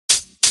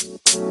Hey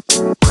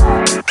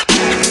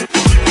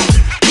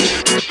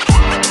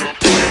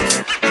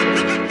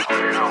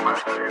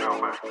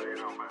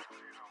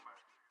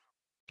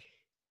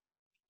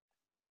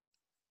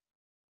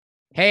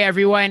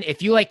everyone,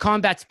 if you like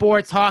combat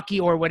sports, hockey,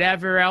 or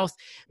whatever else,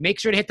 make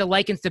sure to hit the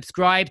like and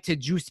subscribe to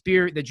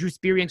the Drew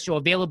Experience Show,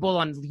 available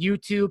on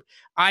YouTube,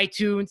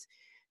 iTunes,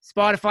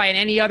 Spotify, and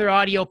any other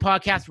audio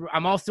podcast.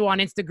 I'm also on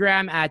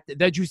Instagram at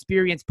the Drew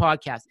Experience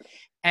Podcast.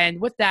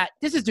 And with that,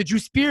 this is the Drew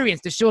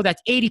Experience, the show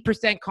that's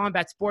 80%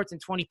 combat sports and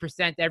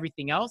 20%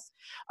 everything else.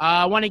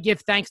 I want to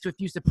give thanks to a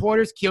few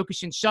supporters: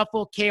 Kyokushin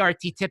Shuffle,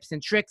 KRT Tips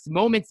and Tricks,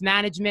 Moments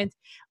Management,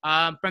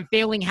 from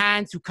Failing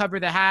Hands, who cover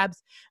the Habs,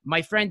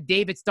 my friend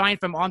David Stein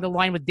from On the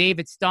Line with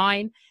David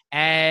Stein,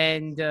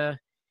 and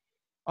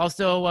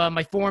also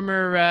my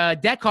former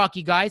deck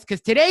hockey guys, because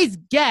today's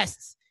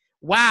guests,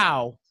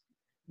 wow,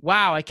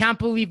 I can't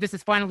believe this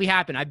has finally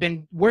happened. I've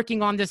been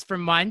working on this for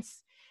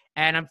months,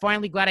 and I'm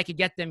finally glad I could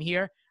get them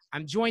here.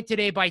 I'm joined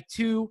today by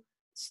two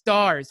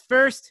stars.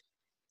 First,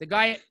 the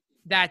guy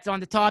that's on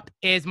the top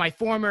is my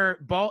former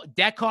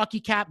deck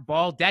hockey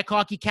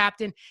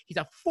captain. He's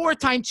a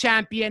 4-time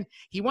champion.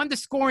 He won the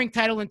scoring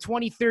title in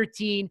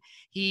 2013.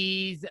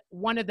 He's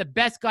one of the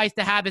best guys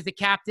to have as a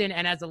captain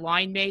and as a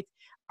line mate.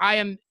 I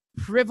am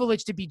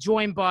privileged to be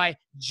joined by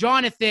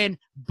Jonathan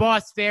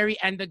Boss Ferri,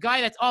 and the guy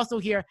that's also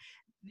here,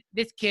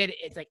 this kid,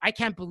 it's like, I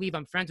can't believe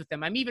I'm friends with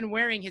him. I'm even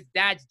wearing his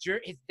dad's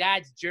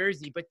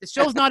jersey, but the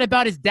show's not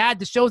about his dad.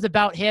 The show's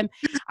about him.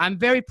 I'm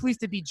very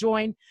pleased to be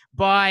joined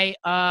by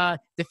a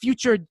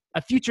future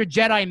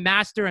Jedi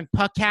master and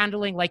puck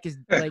handling like his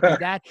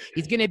dad.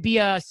 He's going to be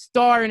a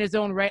star in his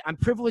own right. I'm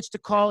privileged to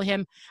call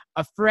him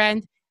a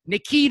friend.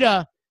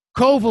 Nikita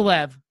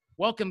Kovalev.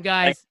 Welcome,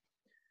 guys.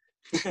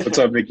 What's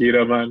up,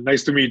 Nikita, man?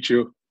 Nice to meet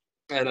you.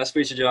 Yeah, nice to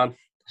meet you, John.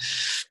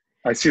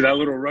 I see that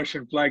little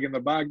Russian flag in the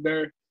back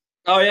there.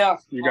 Oh yeah,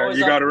 you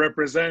got to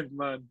represent,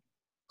 man. Of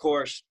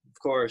course.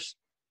 What's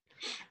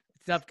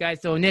up,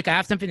 guys? So Nick, I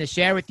have something to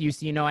share with you.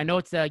 So I know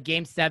it's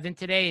Game 7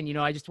 today, and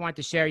I just wanted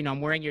to share.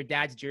 I'm wearing your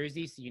dad's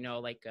jersey, so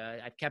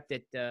I've kept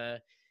it,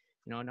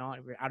 not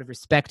out of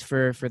respect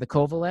for the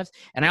Kovalevs.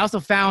 And I also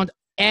found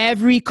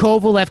every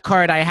Kovalev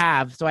card I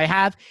have. So I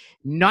have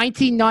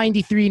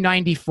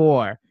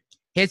 1993-94,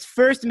 his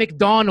first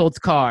McDonald's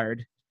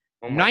card,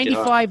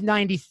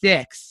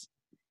 95-96,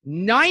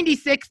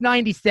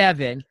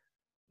 96-97.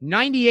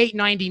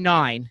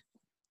 98-99,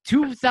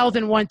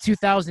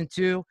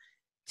 2001-2002,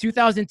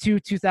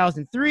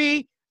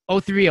 2002-2003,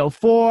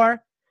 03-04,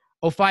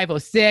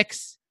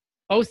 05-06,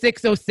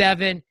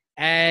 06-07,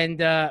 and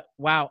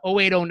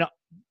 08-09.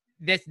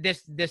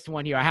 This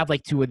one here, I have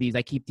like 2 of these.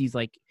 I keep these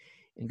like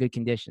in good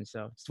condition,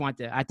 so I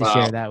had to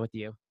share that with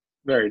you.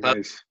 Very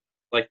nice.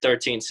 Like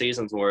 13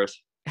 seasons worth.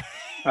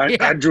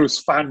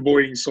 Andrew's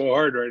fanboying so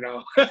hard right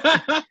now.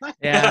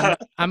 Yeah,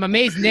 I'm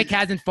amazed Nick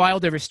hasn't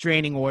filed a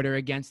restraining order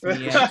against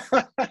me yet.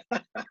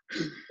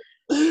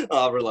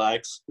 I'll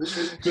relax.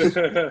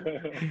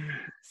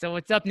 So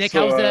what's up, Nick?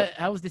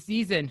 How was the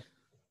season?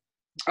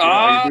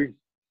 It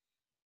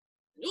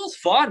was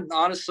fun,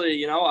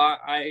 honestly.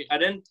 I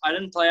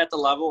didn't play at the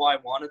level I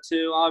wanted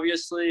to,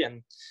 obviously,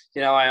 and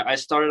I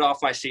started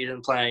off my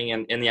season playing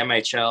in the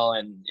MHL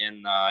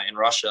in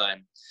Russia,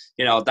 and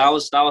that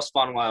was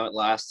fun while it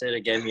lasted.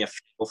 It gave me a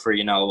feel for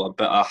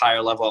a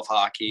higher level of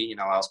hockey.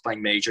 I was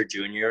playing major,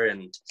 junior,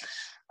 and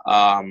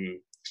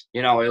it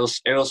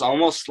was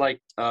almost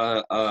like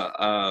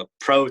a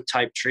pro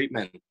type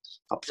treatment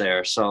up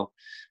there. So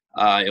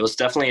it was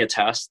definitely a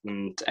test,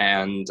 and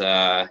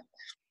I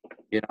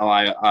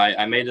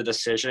made a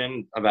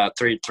decision about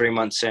three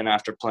months in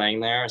after playing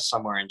there,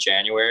 somewhere in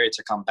January,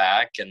 to come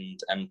back and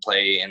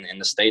play in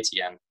the States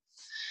again.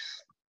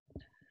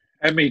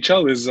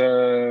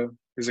 MHL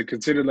is it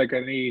considered like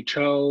an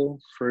AHL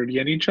for the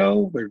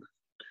NHL? Or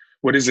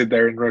what is it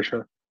there in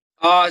Russia?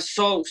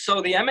 So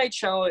the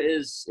MHL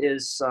is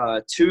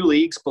 2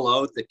 leagues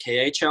below the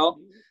KHL.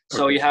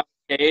 So you have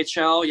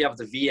KHL, you have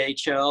the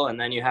VHL, and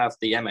then you have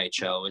the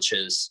MHL, which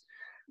is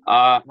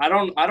I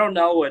don't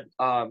know what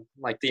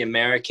like the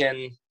American.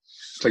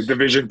 It's like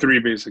Division 3,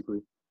 basically.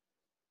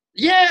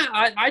 Yeah,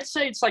 I'd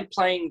say it's like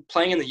playing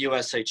in the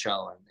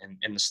USHL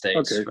in the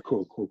States. Okay,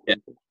 cool. Yeah.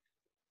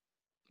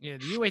 Yeah,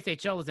 the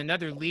USHL is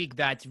another league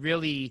that's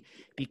really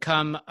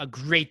become a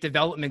great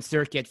development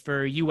circuit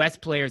for U.S.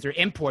 players or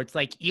imports.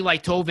 Like Eli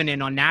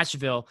Tovanen on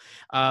Nashville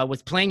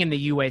was playing in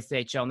the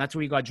USHL, and that's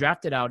where he got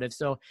drafted out of.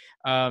 So,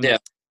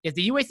 is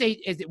the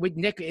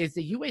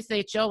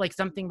USHL like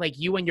something like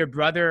you and your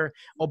brother?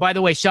 Oh, by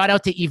the way, shout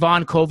out to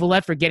Ivan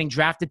Kovalev for getting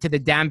drafted to the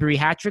Danbury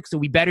hat trick. So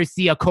we better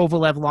see a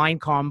Kovalev line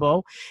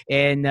combo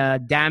in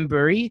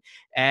Danbury.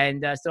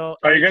 And so,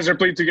 you guys are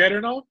playing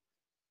together now?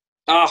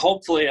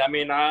 Hopefully. I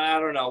mean, I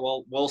don't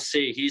know. We'll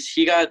see.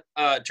 He got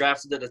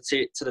drafted to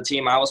the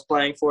team I was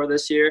playing for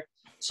this year.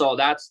 So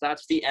that's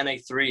the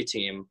NA3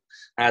 team.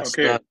 That's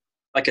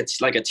like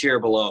a tier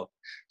below.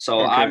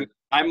 So I'm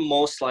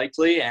most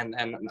likely, and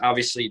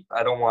obviously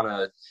I don't want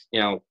to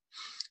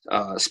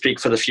speak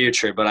for the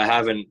future, but I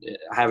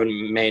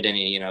haven't made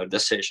any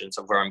decisions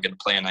of where I'm going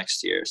to play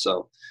next year.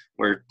 So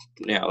we're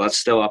that's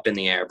still up in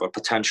the air, but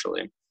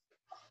potentially.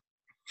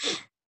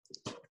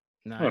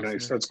 Nice. Oh,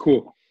 nice. That's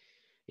cool.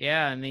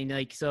 Yeah, I mean,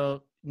 like,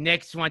 so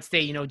Nick's wants to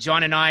say,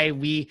 John and I,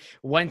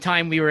 one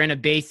time we were in a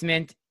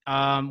basement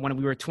when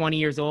we were 20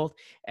 years old,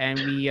 and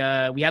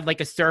we had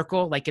like a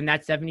circle, like in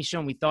that 70s show,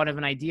 and we thought of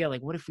an idea,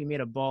 like, what if we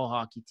made a ball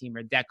hockey team or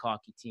a deck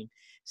hockey team?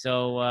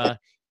 So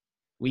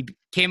we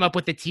came up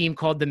with a team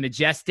called the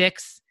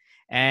Majestics.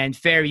 And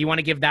Ferri, you want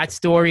to give that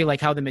story,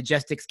 like how the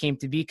Majestics came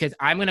to be? Because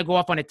I'm going to go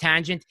off on a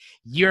tangent.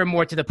 You're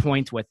more to the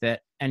point with it,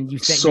 and you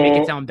make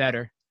it sound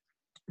better.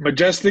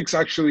 Majestics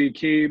actually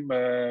came.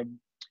 I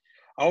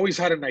always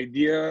had an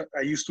idea.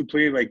 I used to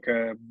play like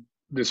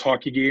this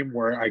hockey game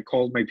where I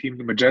called my team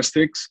the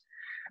Majestics,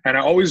 and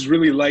I always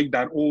really liked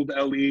that old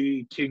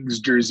LA Kings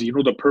jersey.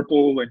 The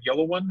purple and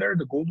yellow one there,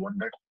 the gold one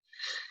there.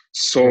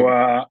 So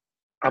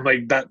I'm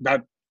like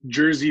that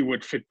jersey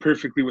would fit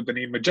perfectly with the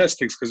name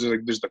Majestics because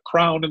there's the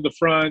crown in the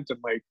front, and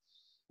like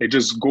it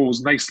just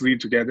goes nicely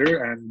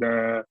together.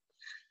 And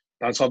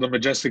that's how the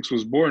Majestics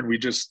was born. We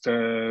just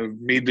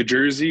made the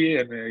jersey,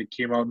 and it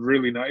came out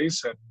really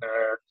nice. And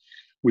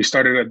we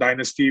started a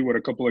dynasty with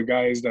a couple of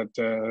guys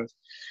that,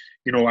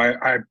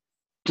 I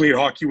played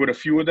hockey with a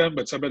few of them,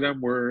 but some of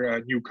them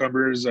were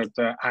newcomers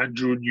that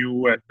Andrew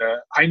knew, and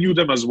I knew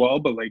them as well.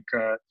 But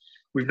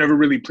we've never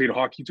really played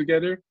hockey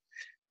together.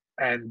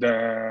 And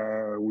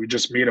we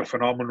just made a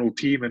phenomenal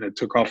team, and it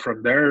took off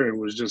from there. It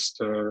was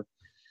just,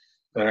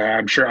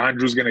 I'm sure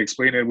Andrew's going to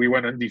explain it. We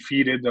went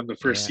undefeated on the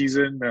first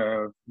season,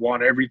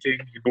 won everything.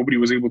 Nobody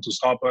was able to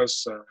stop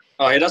us.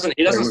 He doesn't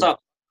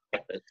stop.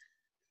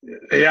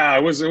 Yeah,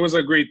 it was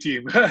a great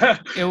team.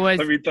 It was.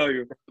 Let me tell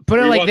you. Put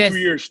it we like won this. 2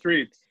 years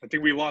straight. I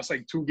think we lost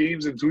like 2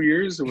 games in 2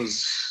 years. It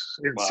was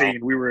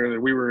insane. Wow.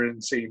 We were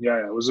insane.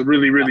 Yeah, it was a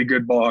really, really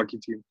good ball hockey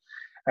team.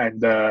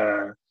 And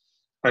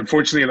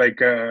unfortunately,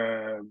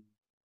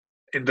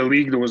 in the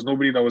league, there was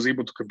nobody that was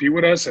able to compete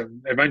with us.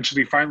 And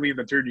eventually, finally, in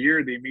the third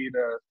year, they made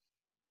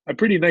a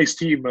pretty nice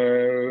team.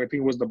 I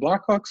think it was the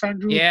Blackhawks,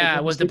 Andrew? Yeah,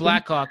 it was the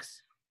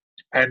Blackhawks.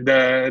 And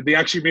they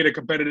actually made a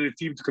competitive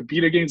team to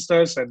compete against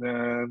us.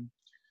 And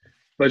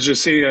let's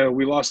just say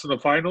we lost in the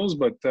finals,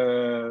 but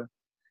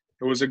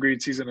it was a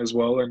great season as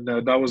well. And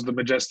that was the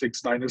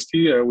Majestics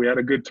dynasty. We had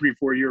a good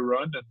 3-4 year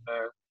run.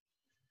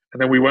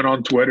 And then we went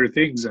on to other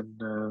things.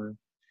 And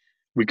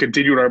we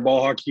continued our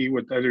ball hockey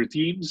with other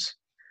teams.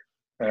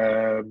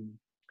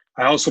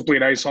 I also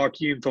played ice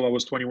hockey until I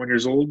was 21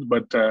 years old,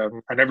 but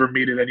I never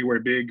made it anywhere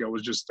big. I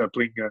was just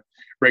playing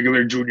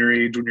regular junior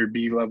A, junior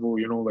B level,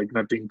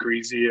 nothing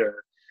crazy.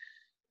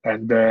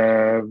 And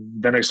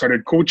then I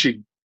started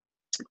coaching.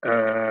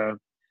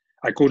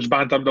 I coached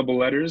Bantam double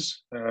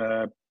letters,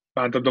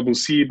 Bantam double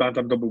C,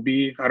 Bantam double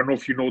B. I don't know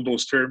if you know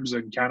those terms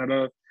in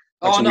Canada.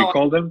 That's what we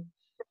call them.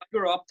 I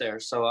grew up there,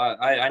 so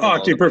I know. Oh,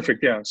 okay,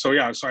 perfect. Yeah. So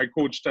I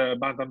coached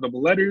Bantam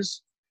double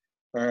letters.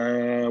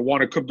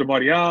 Won a Coupe de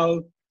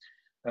Montréal,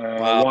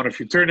 won a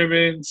few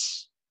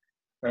tournaments.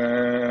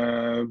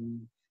 So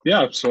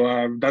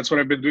that's what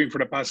I've been doing for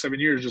the past 7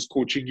 years, just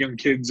coaching young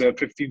kids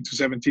 15 to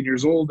 17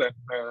 years old. And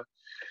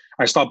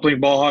I stopped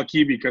playing ball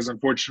hockey because,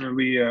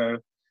 unfortunately,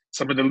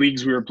 some of the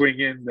leagues we were playing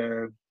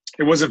in,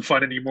 it wasn't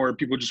fun anymore.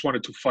 People just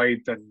wanted to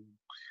fight and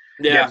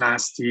get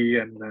nasty.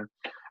 And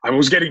I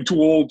was getting too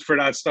old for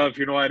that stuff.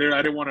 I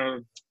didn't want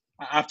to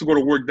have to go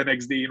to work the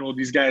next day.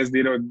 These guys,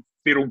 they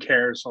don't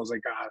care. So I was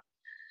like,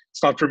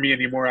 it's not for me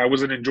anymore. I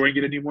wasn't enjoying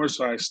it anymore,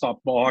 so I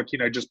stopped ball hockey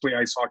and I just play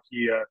ice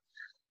hockey,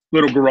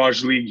 little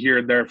garage league here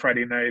and there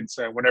Friday nights.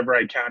 Whenever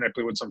I can, I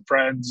play with some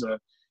friends,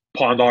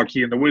 pond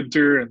hockey in the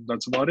winter, and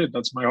that's about it.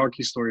 That's my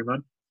hockey story,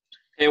 man.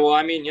 Hey, well,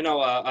 I mean,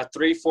 a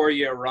 3-4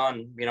 year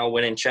run,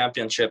 winning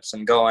championships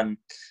and going,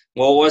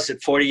 what was it,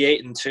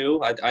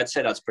 48-2? I'd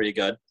say that's pretty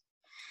good.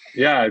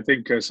 Yeah, I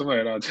think something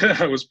like that.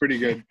 That was pretty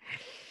good.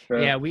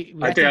 I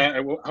think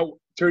I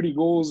 30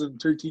 goals in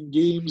 13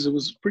 games. It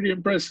was pretty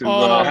impressive.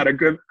 Had a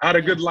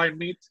good line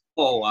mate.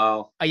 Oh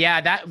wow!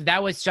 Yeah,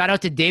 that was shout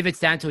out to David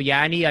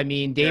Santoyani. I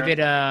mean, David.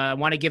 I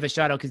want to give a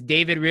shout out because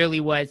David really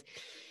was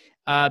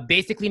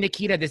basically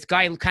Nikita. This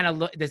guy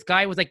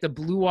was like the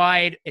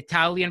blue-eyed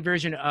Italian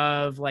version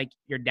of like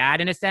your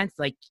dad in a sense,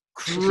 like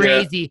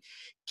crazy.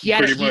 He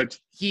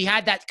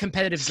had that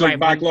competitive drive.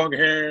 Back long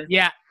hair.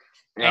 Yeah,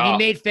 and he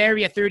made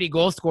Ferri a 30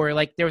 goal scorer.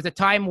 Like there was a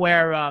time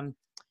where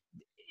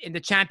in the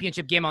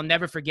championship game, I'll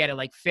never forget it.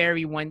 Like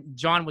Ferri won.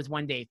 John was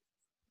one day,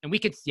 and we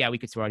could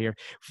swear out here.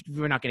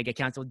 We're not gonna get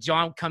canceled.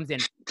 John comes in,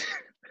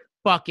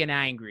 fucking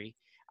angry.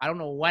 I don't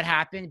know what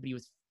happened, but he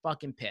was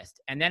fucking pissed.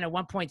 And then at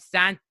one point,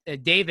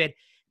 David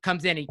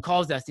comes in. He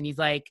calls us, and he's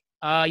like,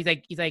 bro.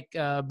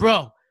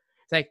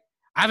 It's like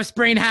I have a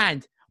sprained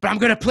hand, but I'm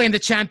gonna play in the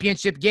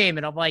championship game.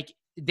 And I'm like,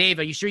 Dave,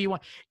 are you sure you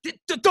want?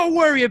 Don't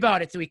worry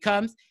about it. So he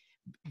comes.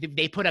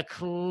 They put a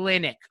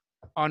clinic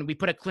on. We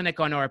put a clinic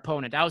on our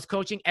opponent. I was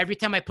coaching. Every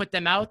time I put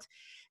them out,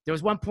 there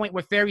was one point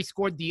where Ferri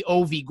scored the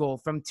OV goal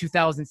from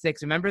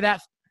 2006. Remember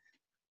that?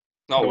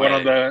 No, the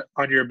one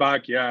on your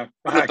back. Yeah,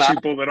 I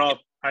actually pulled it off.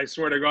 I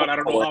swear to God, I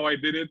don't know how I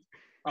did it.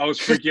 I was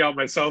freaking out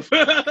myself.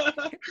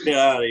 Get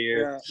out of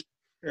here.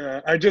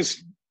 Yeah.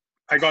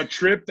 I got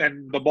tripped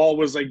and the ball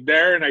was like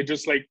there and I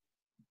just like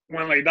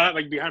went like that,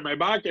 like behind my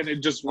back, and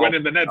it just went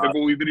in the net. God. The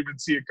goalie didn't even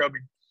see it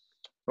coming.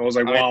 I was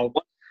like, I mean, wow.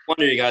 no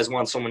wonder you guys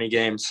won so many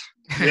games.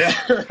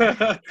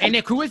 Yeah. Hey,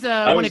 Nick, who was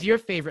one of your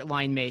favorite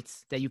line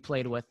mates that you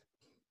played with?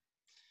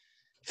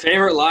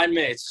 Favorite line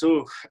mates?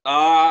 Ooh.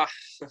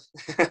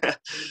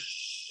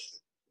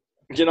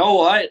 You know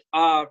what?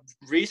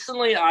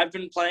 Recently, I've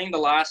been playing the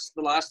last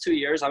 2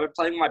 years. I've been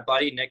playing with my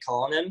buddy Nick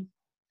Cullinan.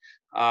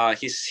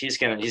 He's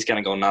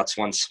gonna go nuts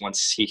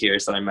once he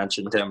hears that I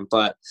mentioned him.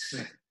 But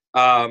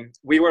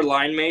we were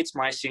line mates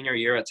my senior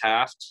year at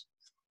Taft.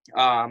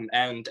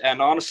 And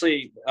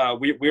honestly,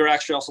 we were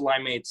actually also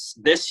line mates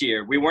this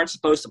year. We weren't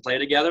supposed to play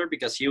together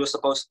because he was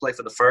supposed to play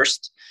for the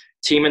first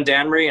team in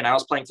Danbury, and I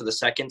was playing for the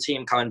second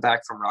team coming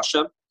back from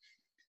Russia.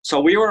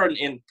 So we were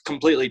in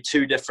completely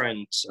two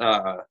different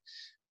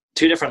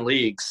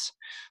leagues.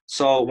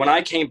 So when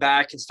I came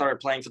back and started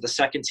playing for the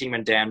second team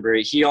in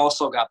Danbury, he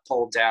also got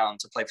pulled down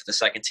to play for the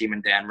second team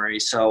in Danbury.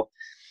 So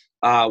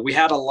we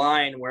had a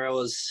line where it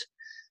was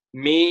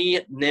me,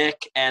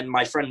 Nick, and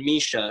my friend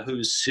Misha,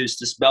 who's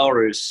this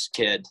Belarus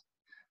kid.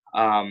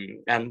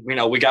 And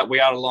we got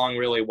along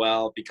really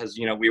well because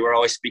we were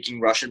always speaking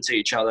Russian to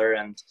each other,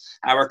 and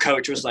our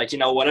coach was like,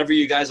 whatever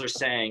you guys are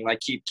saying, like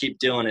keep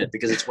doing it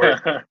because it's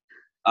working.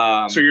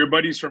 So your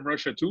buddy's from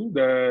Russia too,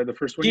 the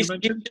first one you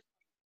mentioned?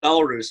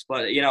 Belarus,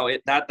 but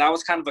that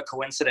was kind of a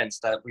coincidence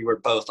that we were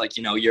both like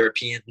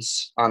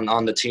Europeans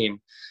on the team.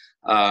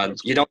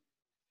 You don't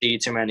see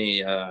too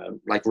many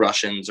like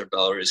Russians or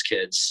Belarus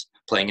kids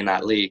playing in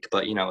that league,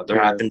 but there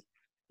happened,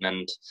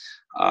 and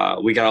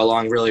we got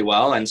along really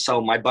well. And so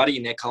my buddy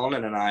Nick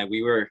Cullinan and I,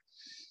 we were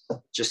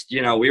just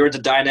we were the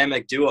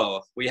dynamic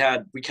duo. We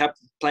kept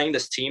playing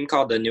this team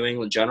called the New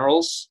England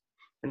Generals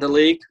in the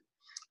league,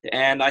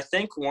 and I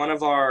think one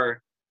of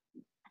our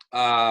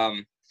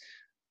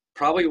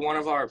probably one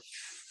of our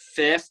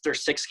fifth or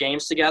sixth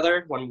games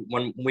together when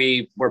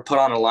we were put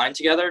on a line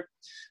together,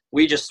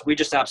 we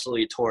just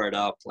absolutely tore it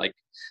up. Like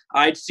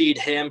I'd feed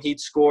him,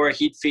 he'd score,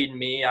 he'd feed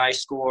me, I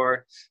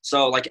score.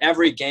 So like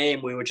every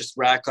game we would just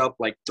rack up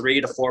like 3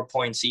 to 4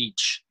 points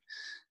each.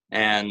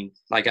 And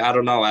like, I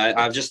don't know,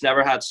 I've just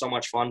never had so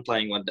much fun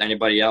playing with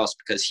anybody else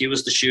because he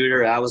was the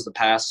shooter, I was the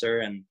passer,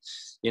 and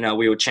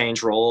we would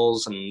change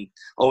roles and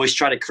always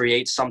try to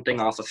create something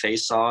off of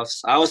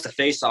face-offs. I was the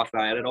face-off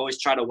guy. I'd always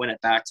try to win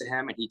it back to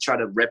him, and he'd try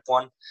to rip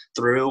one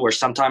through, or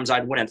sometimes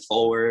I'd win it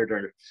forward,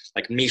 or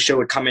like Misha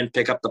would come in,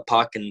 pick up the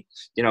puck, and,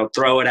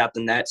 throw it at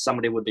the net.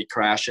 Somebody would be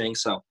crashing.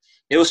 So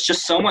it was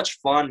just so much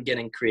fun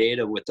getting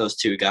creative with those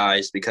two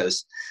guys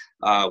because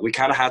we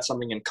kind of had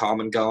something in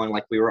common going.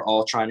 Like we were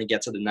all trying to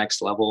get to the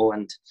next level,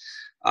 and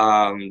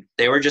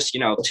they were just,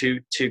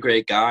 two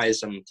great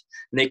guys. And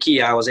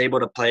Nikki, I was able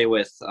to play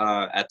with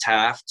at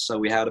Taft, so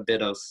we had a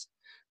bit of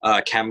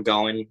chem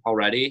going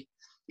already.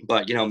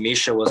 But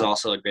Misha was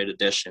also a great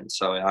addition,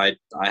 so I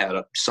had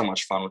so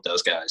much fun with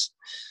those guys.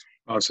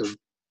 Awesome.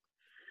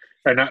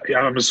 And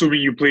I'm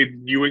assuming you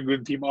played New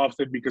England team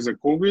often because of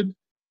COVID.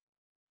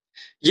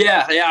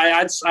 Yeah,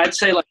 I'd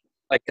say like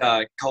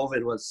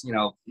COVID was,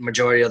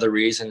 majority of the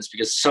reasons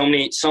because so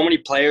many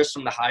players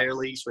from the higher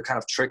leagues were kind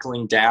of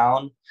trickling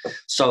down.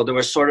 So there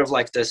was sort of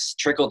like this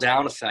trickle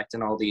down effect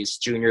in all these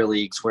junior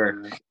leagues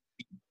where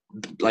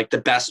like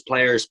the best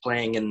players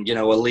playing in,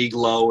 a league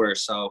lower.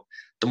 So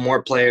the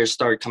more players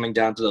started coming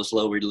down to those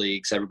lower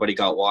leagues, everybody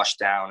got washed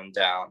down and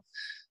down.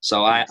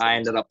 So I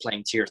ended up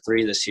playing tier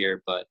 3 this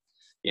year, but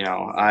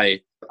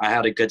I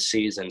had a good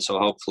season. So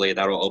hopefully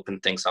that'll open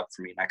things up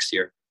for me next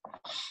year.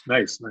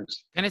 Nice.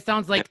 And it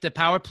sounds like the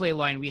power play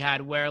line we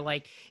had where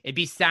like it'd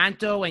be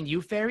Santo and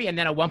you, Ferri, and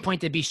then at one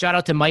point it'd be shout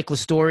out to Mike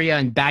Lastoria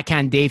and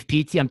backhand Dave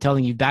Pizzi. I'm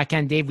telling you,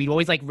 backhand Dave, we'd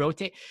always like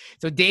rotate.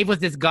 So Dave was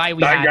this guy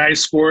that guy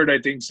scored, I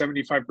think,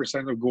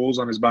 75% of goals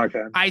on his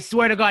backhand. I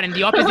swear to God. And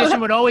the opposition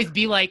would always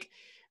be like,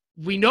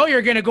 we know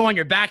you're going to go on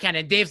your backhand.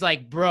 And Dave's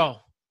like, bro,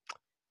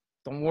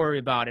 don't worry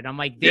about it. I'm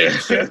like,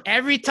 Dave,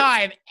 every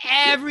time,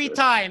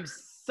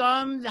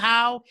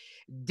 somehow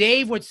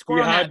Dave would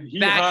score on that backhand. He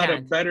had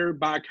a better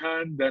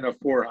backhand than a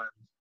forehand,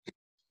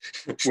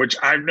 which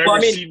I've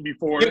never seen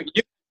before.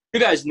 You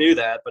guys knew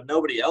that, but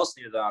nobody else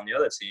knew that on the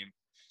other team.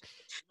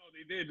 No,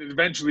 they did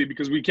eventually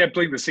because we kept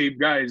playing the same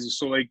guys.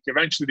 So, like,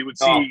 eventually they would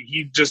see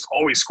he just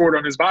always scored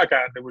on his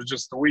backhand. It was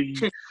just the way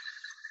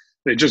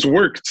it just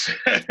worked.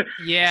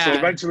 Yeah. So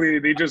eventually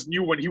they just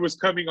knew when he was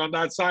coming on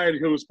that side,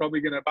 he was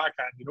probably going to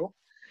backhand,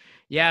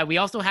 Yeah, we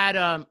also had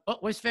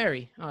where's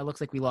Ferri? Oh, it looks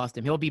like we lost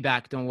him. He'll be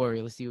back. Don't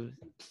worry. Let's see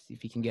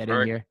if he can get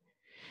in here.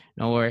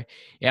 Don't worry.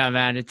 Yeah,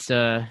 man, it's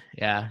don't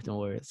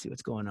worry. Let's see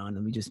what's going on.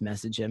 Let me just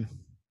message him.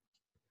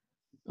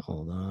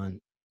 Hold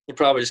on. He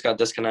probably just got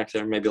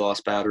disconnected or maybe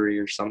lost battery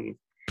or something.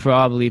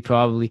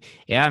 Probably.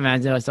 Yeah,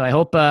 man. So I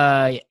hope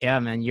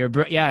man, your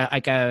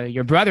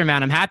brother,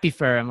 man, I'm happy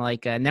for him.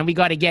 Like, and then we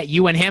got to get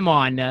you and him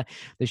on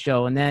the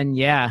show. And then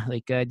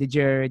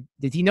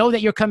did he know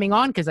that you're coming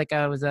on? Because like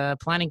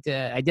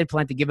I did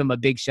plan to give him a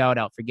big shout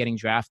out for getting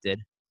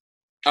drafted.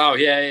 Oh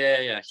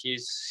yeah.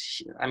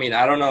 I mean,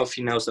 I don't know if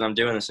he knows that I'm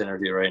doing this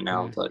interview right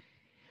now, but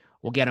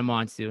we'll get him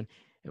on soon.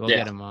 We'll yeah.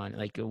 get him on,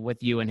 like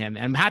with you and him.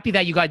 And I'm happy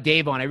that you got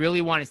Dave on. I really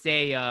want to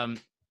say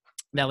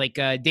that like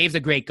Dave's a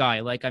great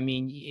guy. Like, I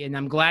mean, and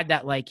I'm glad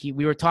that like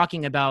we were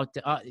talking about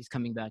he's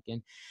coming back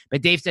in,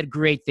 but Dave said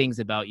great things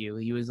about you.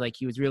 He was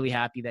really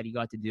happy that he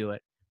got to do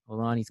it.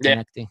 Hold on, he's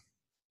connecting.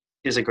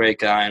 He's a great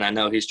guy, and I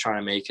know he's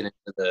trying to make it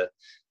into the,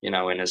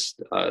 in his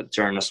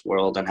journalist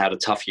world, and had a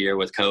tough year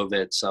with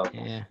COVID. So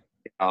yeah,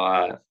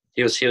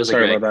 he was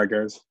Sorry about that,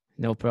 guys.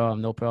 No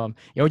problem.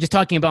 Yeah, we're just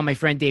talking about my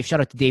friend Dave. Shout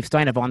out to Dave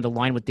Stein. I'm on the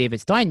line with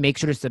David Stein. Make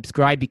sure to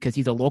subscribe because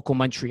he's a local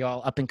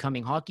Montreal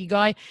up-and-coming hockey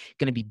guy.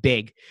 Going to be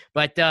big.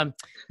 But,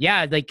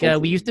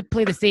 we used to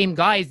play the same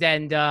guys.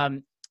 And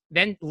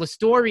then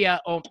Lastoria.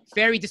 Oh,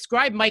 Ferri,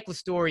 describe Mike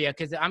Lastoria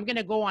because I'm going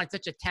to go on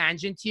such a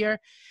tangent here.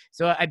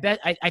 So I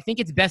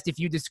think it's best if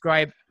you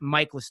describe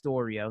Mike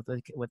Lastoria.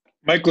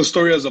 Mike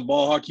Lastoria as a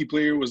ball hockey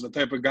player was the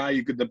type of guy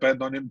you could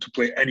depend on him to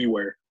play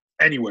anywhere.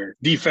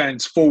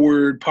 Defense,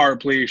 forward, power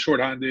play,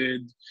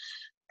 shorthanded,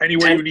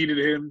 anywhere you needed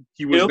him,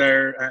 he was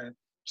there.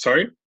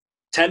 Sorry?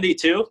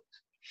 10-2?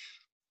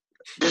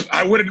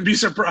 I wouldn't be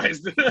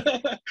surprised.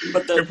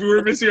 If we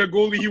were missing a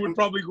goalie, he would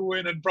probably go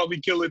in and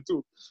probably kill it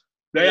too.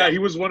 Yeah, he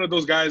was one of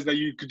those guys that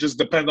you could just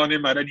depend on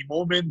him at any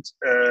moment.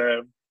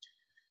 If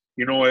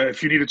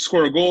you needed to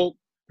score a goal,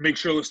 make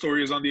sure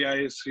Lastoria is on the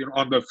ice,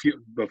 on the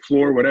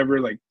floor, whatever.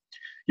 Like,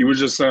 he was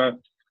just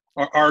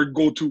our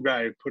go-to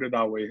guy, put it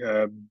that way.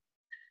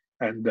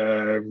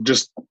 And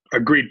just a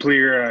great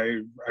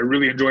player. I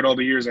really enjoyed all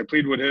the years I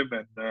played with him,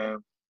 and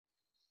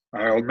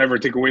I'll never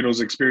take away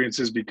those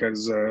experiences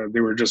because they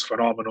were just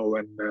phenomenal.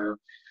 And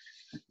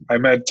I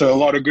met a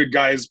lot of good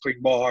guys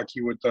playing ball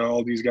hockey with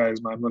all these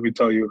guys, man. Let me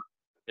tell you,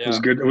 it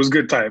was good. It was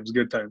good times.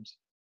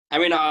 I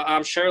mean,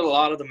 I'm sure a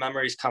lot of the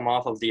memories come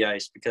off of the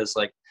ice because,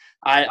 like,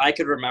 I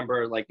could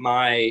remember, like,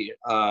 my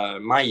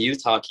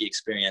youth hockey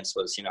experience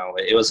was,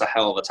 it was a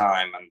hell of a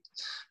time, and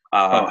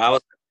I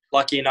was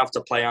lucky enough to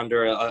play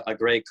under a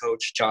great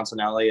coach, Johnson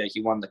Elliott.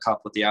 He won the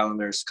cup with the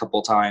Islanders a couple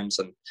of times.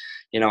 And,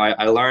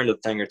 I learned a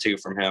thing or two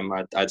from him,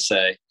 I'd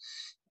say.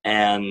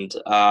 And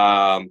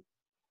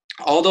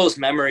all those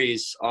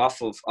memories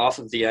off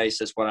of the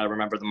ice is what I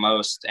remember the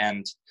most.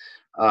 And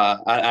I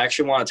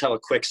actually want to tell a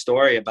quick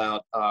story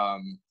about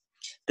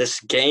this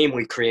game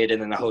we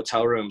created in the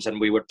hotel rooms, and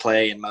we would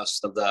play in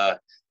most of the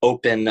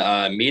open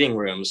meeting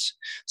rooms.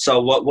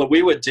 So what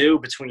we would do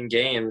between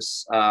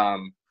games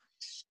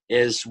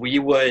is we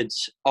would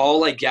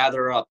all like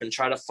gather up and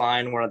try to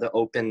find one of the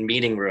open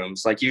meeting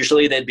rooms. Like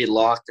usually they'd be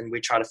locked and we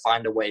try to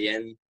find a way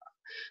in,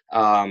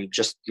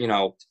 just,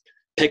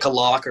 pick a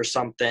lock or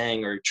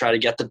something, or try to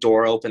get the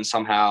door open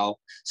somehow,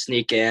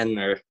 sneak in,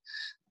 or,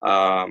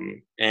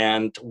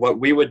 and what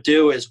we would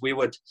do is we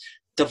would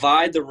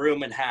divide the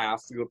room in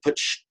half. We would put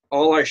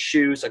all our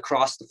shoes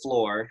across the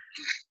floor,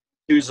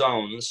 2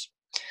 zones.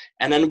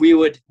 And then we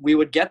would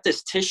get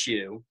this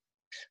tissue,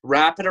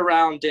 wrap it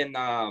around in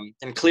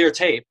clear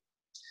tape,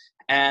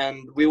 and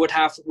we would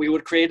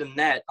create a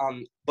net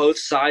on both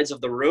sides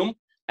of the room,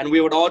 and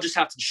we would all just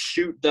have to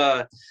shoot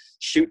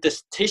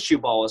this tissue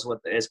ball is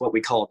what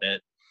we called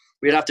it.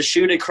 We'd have to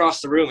shoot it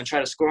across the room and try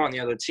to score on the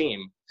other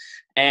team.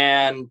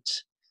 And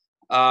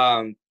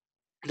the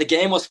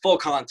game was full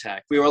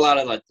contact. We were allowed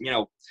to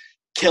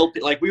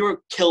we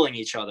were killing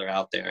each other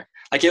out there.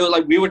 Like it was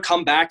like we would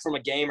come back from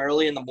a game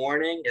early in the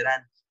morning, and then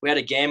we had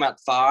a game at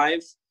 5.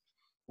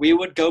 We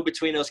would go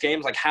between those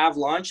games, like have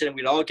lunch, and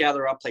we'd all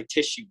gather up, play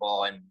tissue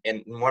ball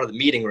in one of the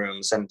meeting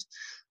rooms. And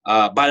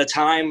by the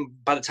time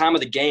of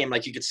the game,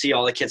 like you could see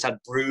all the kids had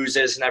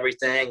bruises and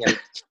everything, and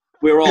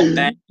we were all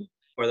banged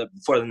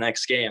for the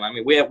next game. I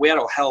mean, we had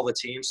a hell of a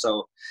team,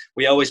 so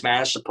we always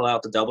managed to pull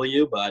out the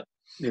W. But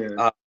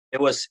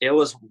it was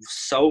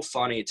so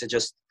funny to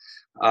just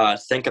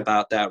think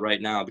about that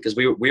right now because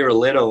we were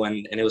little,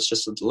 and it was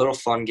just a little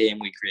fun game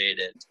we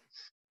created,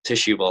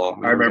 tissue ball.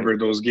 I remember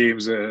those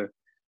games.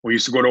 We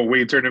used to go to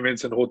away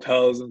tournaments and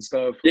hotels and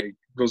stuff. Like,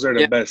 those are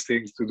the best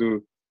things to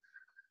do.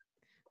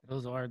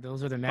 Those are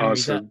the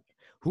memories. Awesome.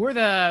 Who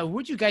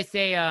would you guys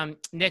say,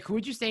 Nick, who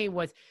would you say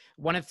was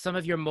one of some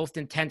of your most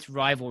intense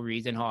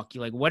rivalries in hockey?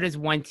 Like, what is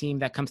one team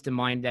that comes to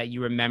mind that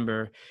you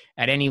remember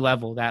at any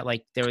level that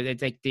like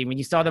when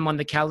you saw them on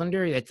the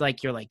calendar, it's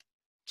like you're like,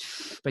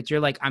 but you're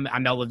like,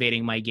 I'm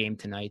elevating my game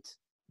tonight.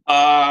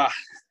 That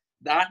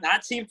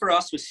team for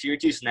us was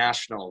Syracuse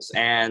Nationals,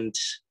 and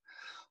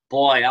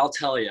boy, I'll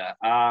tell you,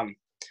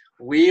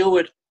 we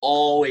would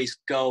always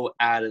go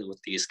at it with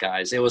these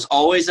guys. It was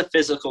always a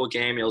physical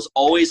game. It was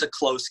always a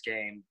close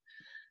game.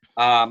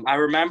 I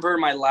remember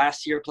my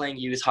last year playing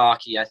youth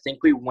hockey. I think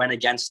we went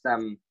against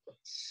them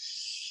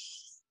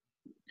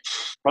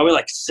probably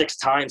like 6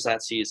 times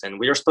that season.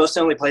 We were supposed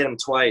to only play them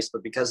twice,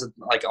 but because of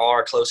like all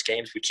our close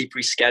games, we keep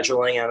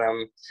rescheduling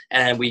them,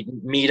 and we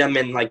meet them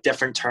in like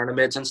different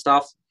tournaments and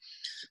stuff.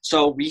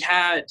 So we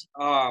had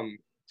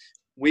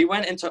we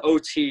went into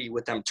OT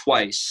with them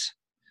twice.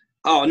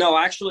 Oh no,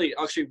 actually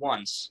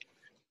once.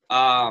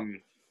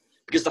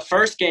 Because the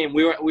first game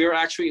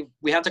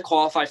we had to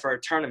qualify for a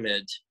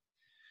tournament,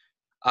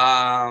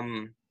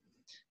 And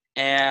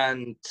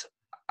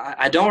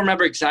I don't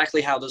remember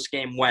exactly how this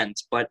game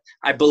went, but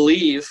I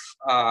believe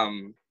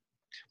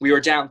we were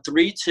down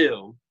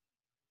 3-2.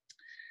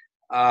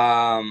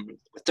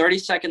 30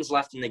 seconds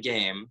left in the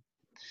game.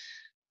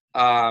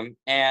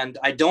 And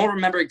I don't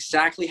remember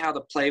exactly how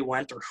the play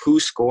went or who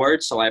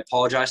scored, so I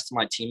apologize to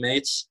my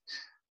teammates.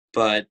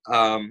 But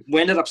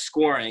we ended up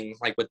scoring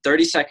like with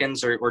 30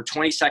 seconds or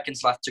 20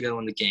 seconds left to go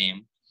in the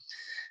game.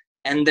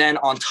 And then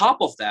on top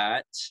of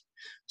that,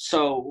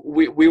 so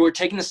we were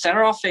taking the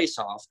center off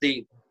face-off.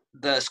 The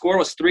score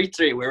was 3-3.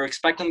 We were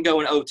expecting to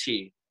go in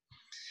OT.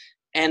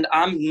 And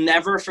I'm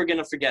never going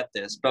to forget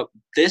this, but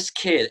this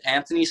kid,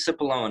 Anthony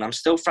Cipollone, I'm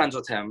still friends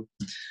with him.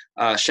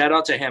 Shout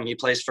out to him. He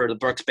plays for the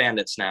Brooks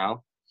Bandits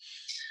now.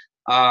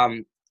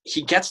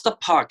 He gets the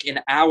puck in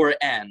our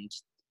end.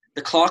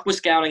 The clock was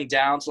counting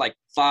down to like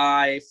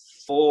 5,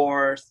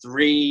 4,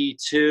 3,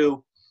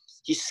 2.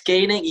 He's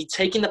skating. He's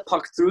taking the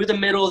puck through the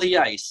middle of the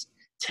ice.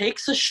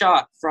 Takes a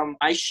shot from,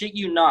 I shit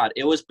you not,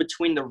 it was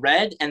between the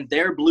red and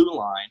their blue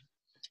line,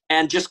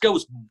 and just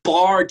goes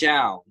bar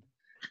down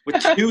with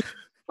 2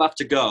 left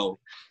to go.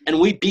 And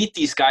we beat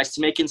these guys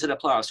to make it into the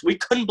playoffs. We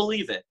couldn't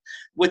believe it.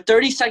 With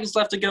 30 seconds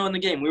left to go in the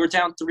game, we were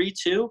down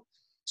 3-2,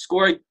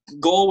 score a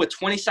goal with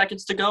 20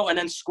 seconds to go, and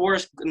then score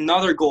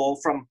another goal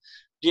from,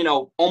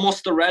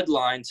 almost the red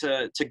line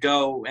to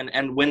go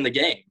and win the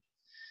game.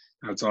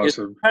 That's awesome. It's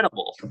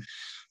incredible.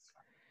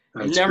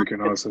 That's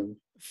freaking awesome.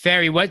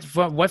 Ferri, what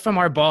from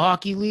our ball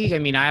hockey league? I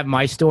mean, I have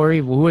my story.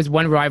 Who was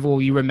one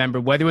rival you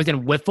remember, whether it was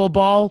in wiffle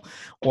ball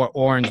or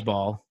orange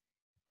ball?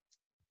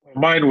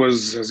 Mine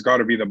has got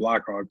to be the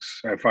Blackhawks.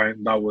 I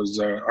find that was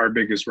our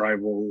biggest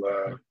rival.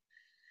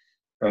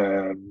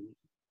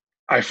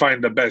 I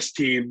find the best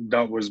team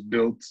that was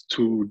built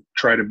to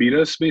try to beat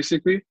us,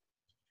 basically.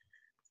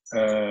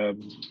 I'll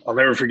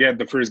never forget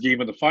the first game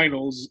of the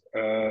finals.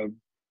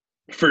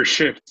 First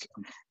shift,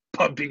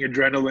 pumping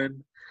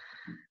adrenaline.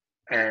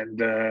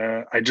 And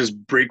I just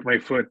break my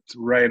foot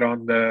right on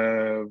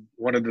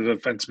one of the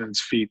defenseman's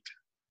feet.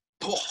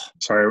 Oh.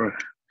 Sorry,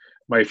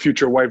 my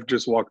future wife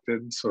just walked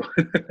in. So,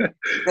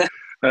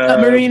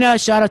 Marina,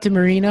 shout out to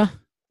Marina.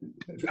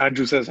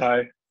 Andrew says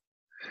hi.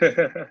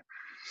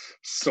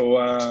 So,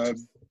 and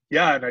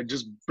I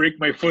just break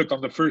my foot on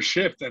the first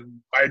shift,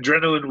 and my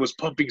adrenaline was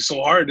pumping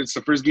so hard. It's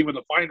the first game of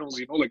the finals,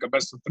 like a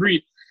best of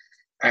 3.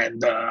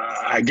 And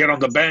I get on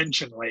the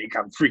bench and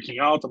I'm freaking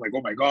out. I'm like, oh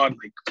my God,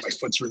 my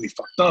foot's really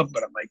fucked up.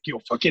 But I'm like,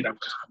 fuck it, I'm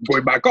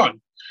going back on.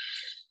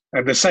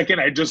 And the second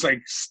I just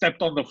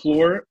stepped on the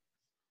floor,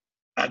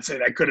 that's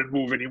it. I couldn't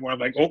move anymore. I'm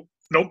like, oh,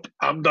 nope,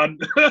 I'm done.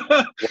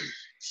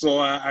 So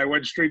I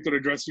went straight to the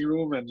dressing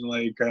room and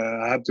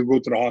I had to go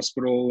to the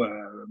hospital,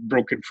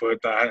 broken foot.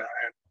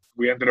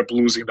 We ended up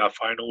losing that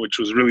final, which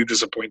was really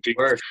disappointing.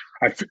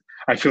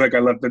 I feel like I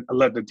let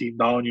the team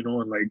down,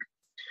 and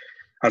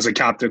as a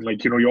captain,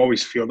 you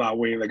always feel that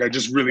way. I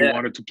just really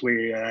wanted to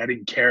play. I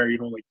didn't care,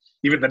 even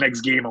the next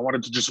game, I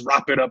wanted to just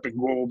wrap it up and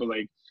go. But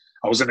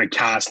I was in a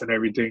cast and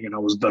everything, and I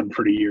was done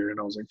for the year. And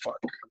I was like, fuck,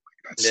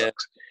 that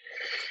sucks.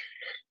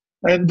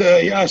 And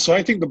so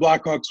I think the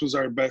Blackhawks was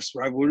our best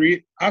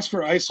rivalry. As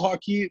for ice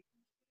hockey,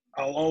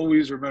 I'll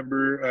always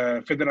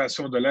remember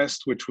Fédération de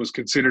l'Est, which was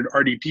considered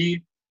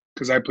RDP,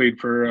 because I played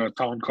for a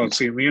town called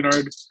St.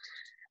 Leonard.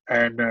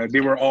 And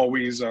they were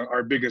always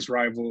our biggest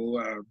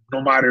rival,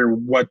 no matter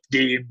what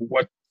game,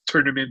 what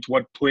tournament,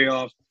 what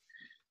playoff.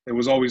 It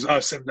was always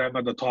us and them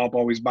at the top,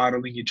 always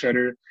battling each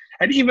other.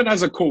 And even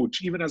as a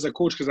coach,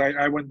 because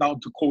I went down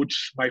to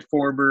coach in my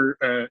former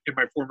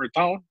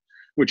town,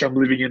 which I'm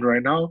living in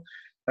right now.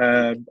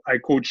 I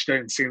coached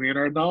in St.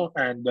 Leonard now,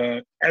 and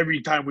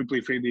every time we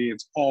play Friday,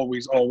 it's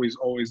always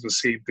the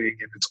same thing,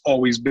 and it's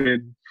always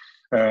been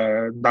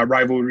that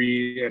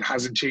rivalry. It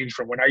hasn't changed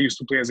from when I used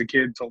to play as a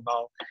kid till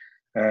now.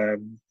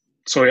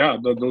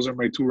 Those are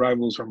my 2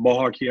 rivals from ball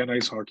hockey and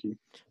ice hockey.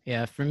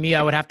 Yeah, for me,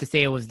 I would have to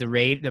say it was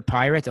the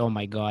Pirates. Oh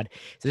my God!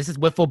 So this is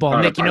wiffle ball,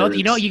 Nick.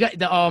 You got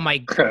the. Oh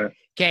my.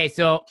 Okay,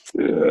 so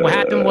what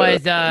happened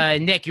was,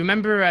 Nick, you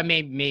remember?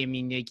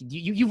 Maybe Nick,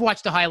 you've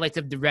watched the highlights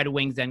of the Red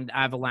Wings and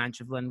Avalanche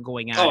of them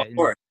going at it.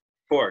 Of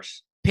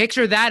course.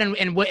 Picture that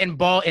in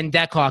ball in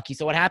deck hockey.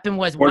 So what happened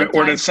was, or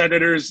the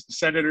Senators,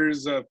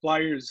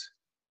 Flyers.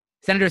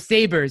 Senator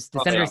Sabres.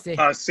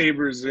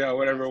 Sabres,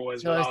 whatever it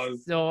was.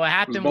 So what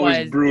happened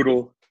was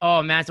brutal.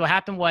 Oh, man. So what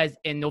happened was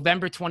in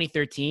November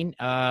 2013,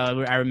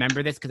 I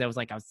remember this because I was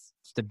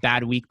just a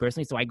bad week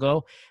personally. So I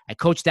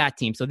coach that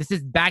team. So this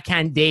is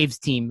Backhand Dave's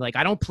team.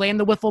 I don't play in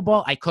the wiffle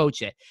ball. I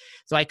coach it.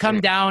 So I come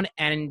down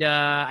and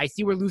I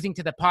see we're losing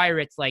to the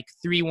Pirates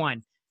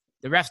 3-1.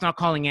 The ref's not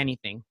calling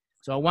anything.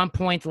 So at one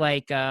point,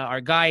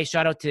 our guy,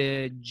 shout out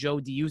to Joe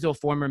Diuzo,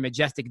 former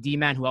Majestic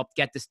D-man, who helped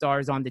get the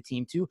Stars on the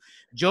team too.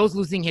 Joe's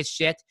losing his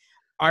shit.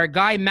 Our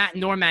guy, Matt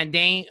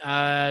Normandin,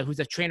 who's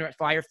a trainer at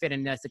Firefit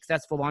and a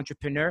successful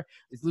entrepreneur,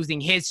 is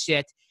losing his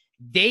shit.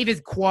 Dave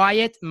is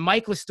quiet.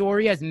 Mike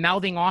Lastoria is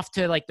mouthing off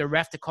to the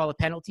ref to call a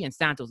penalty, and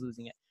Santos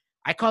losing it.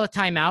 I call a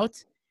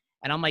timeout,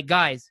 and I'm like,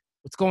 guys,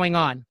 what's going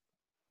on?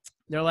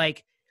 They're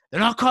like, they're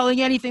not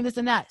calling anything, this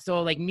and that.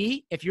 So like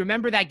me, if you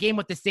remember that game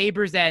with the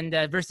Sabres and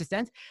versus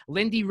Sens,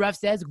 Lindy Ruff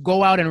says,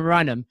 go out and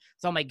run them.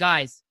 So I'm like,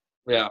 guys,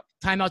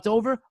 timeout's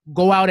over,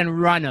 go out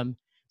and run them.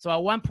 So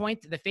at one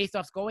point, the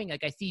face-off's going,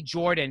 like I see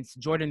Jordan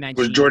Mancini. It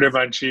was Jordan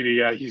Mancini,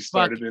 yeah, he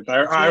started it.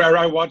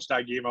 I watched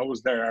that game. I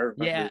was there, I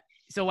remember. Yeah,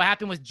 so what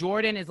happened was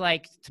Jordan is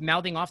like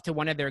mouthing off to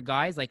one of their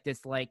guys, like this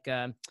one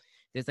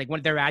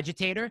of their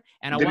agitator.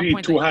 And at one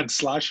point, two-hand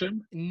slash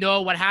him?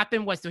 No, what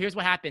happened was, so here's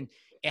what happened.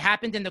 It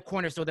happened in the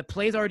corner. So the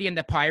play's already in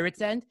the Pirates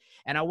end.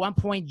 And at one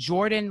point,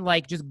 Jordan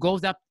like just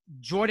goes up.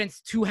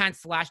 Jordan's two-hand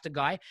slashed the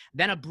guy.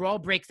 Then a brawl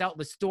breaks out.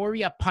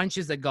 Lastoria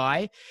punches a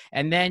guy.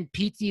 And then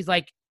Pizzi's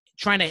like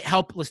trying to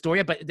help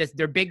Lastoria, but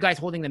they're big guys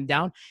holding them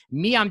down.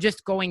 Me, I'm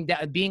just going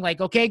down, being like,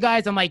 okay,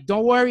 guys, I'm like,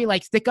 don't worry,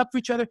 like stick up for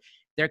each other.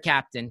 Their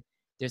captain,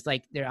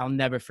 I'll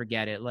never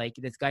forget it. Like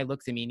this guy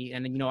looks at me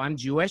and you know, I'm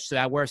Jewish, so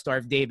I wear a Star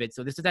of David.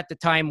 So this is at the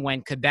time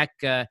when Quebec,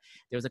 there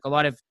was like a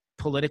lot of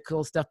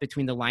political stuff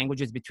between the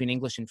languages, between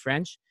English and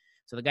French.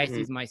 So the guy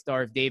sees my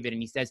Star of David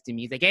and he says to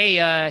me, he's like,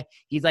 hey,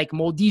 he's like,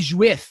 maudit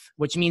juif,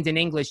 which means in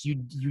English, you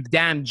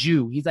damn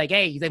Jew. He's like,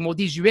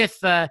 maudit juif,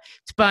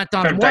 tu peux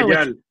entendre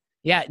moi?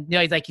 Yeah, no,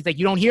 he's like,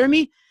 you don't hear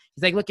me?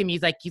 He's like, look at me.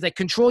 He's like,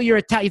 control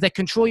your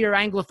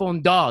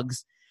Anglophone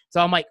dogs.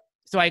 So I'm like,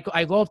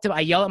 I go up to,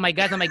 I yell at my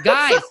guys. I'm like,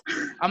 guys,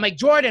 I'm like,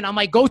 Jordan, I'm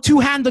like, go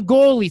two-hand the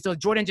goalie. So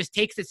Jordan just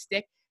takes his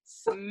stick,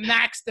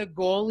 smacks the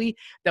goalie.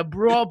 The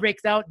brawl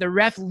breaks out. The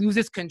ref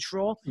loses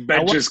control.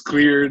 Bench is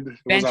cleared.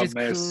 Bench is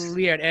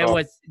cleared. It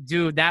was,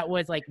 dude, that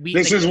was like,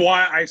 this is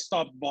why I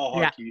stopped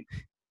ball hockey.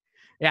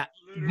 Yeah.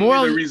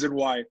 More the reason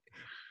why.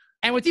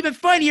 And what's even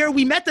funnier,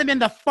 we met them in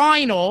the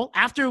final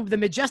after the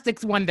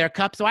Majestics won their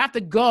cup. So I have to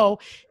go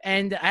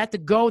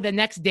the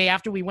next day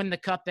after we win the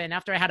cup and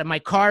after I had my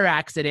car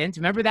accident.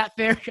 Remember that,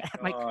 Ferri?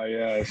 Oh,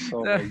 yes.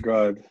 Oh, my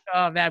God.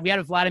 Oh, man. We had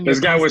a Vladimir.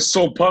 This guy was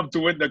so pumped to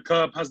win the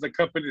cup, has the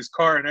cup in his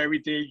car and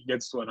everything,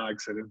 gets to an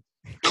accident.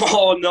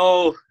 Oh,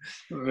 no.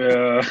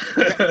 Yeah.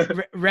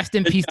 Rest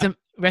in peace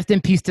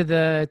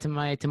to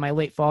my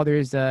late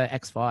father's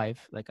X5.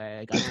 Like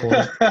I got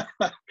told.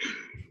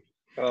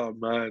 Oh,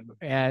 man.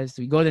 As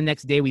we go the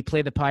next day, we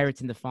play the Pirates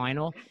in the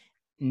final.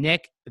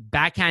 Nick,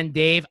 backhand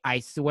Dave, I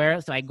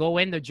swear. So I go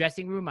in the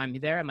dressing room. I'm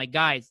there. I'm like,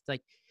 guys, it's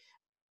like,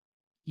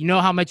 you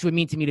know how much it would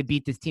mean to me to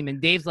beat this team.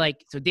 And Dave's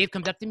like, so Dave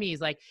comes up to me.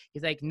 He's like,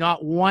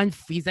 not one.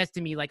 He says to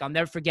me, like, I'll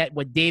never forget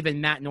what Dave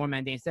and Matt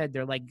Normandin said.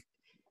 They're like,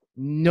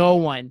 no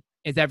one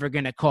is ever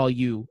going to call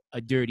you a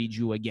dirty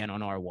Jew again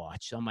on our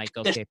watch. So I'm like,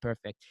 okay,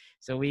 perfect.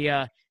 So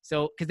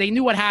because they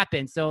knew what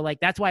happened. So like,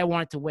 that's why I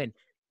wanted to win.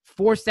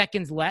 4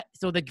 seconds left.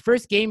 So the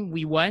first game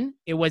we won,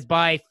 it was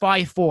by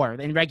 5-4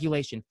 in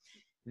regulation.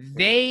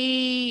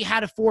 They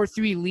had a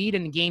 4-3 lead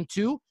in game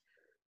 2.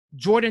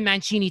 Jordan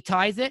Mancini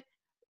ties it.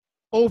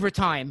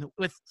 Overtime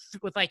with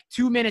like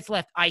 2 minutes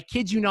left. I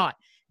kid you not.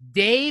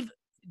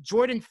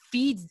 Jordan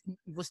feeds,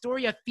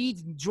 Lastoria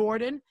feeds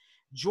Jordan.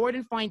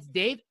 Jordan finds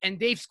Dave, and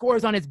Dave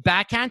scores on his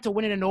backhand to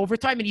win it in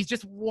overtime, and he's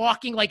just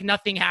walking like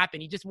nothing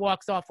happened. He just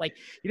walks off like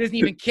he doesn't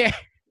even care.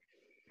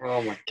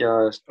 Oh, my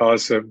gosh.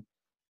 Awesome.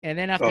 And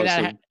then after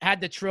that, I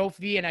had the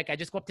trophy, and like I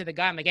just go up to the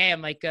guy. I'm like,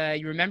 hey,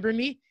 you remember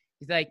me?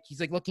 He's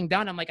like looking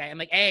down. I'm like,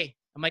 hey,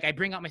 I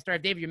bring out my Star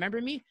of David. You remember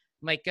me?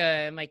 I'm like,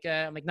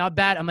 not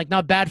bad. I'm like,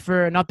 not bad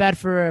for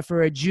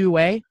a Jew,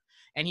 eh?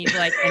 And he's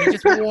like, and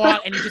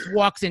he just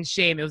walks in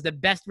shame. It was the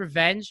best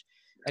revenge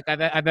like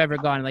I've ever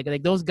gone.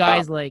 Like those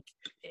guys, like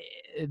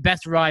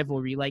best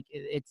rivalry. Like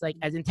it's like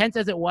as intense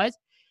as it was.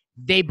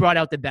 They brought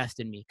out the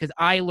best in me because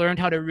I learned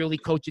how to really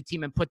coach a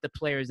team and put the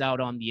players out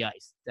on the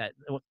ice, that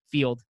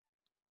field.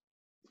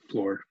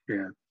 Floor,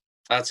 yeah.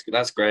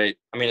 That's great.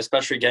 I mean,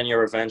 especially getting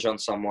your revenge on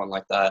someone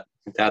like that.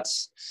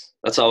 That's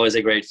always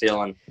a great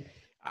feeling.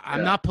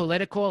 I'm not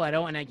political. I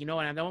don't want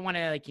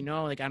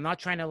to, I'm not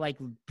trying to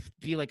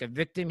be like a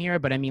victim here,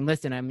 but I mean,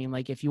 listen, I mean,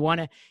 like if you want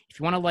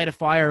to light a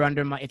fire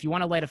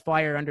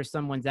under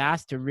someone's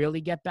ass to really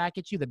get back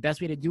at you, the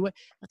best way to do it,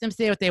 let them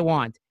say what they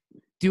want.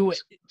 Do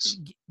it.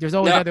 There's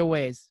always other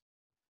ways.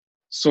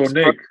 So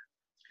Nick,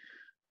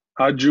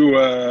 how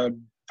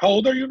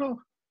old are you now?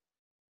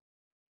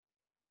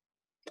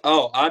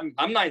 Oh, I'm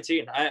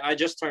 19. I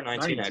just turned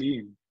 19.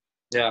 19.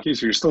 Yeah. Okay,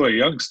 so you're still a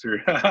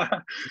youngster.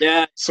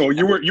 Yeah. So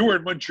you were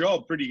in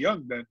Montreal pretty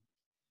young then.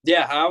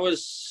 Yeah, I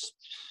was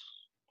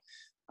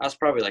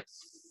probably like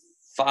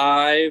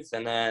 5,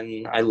 and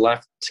then I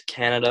left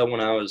Canada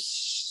when I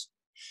was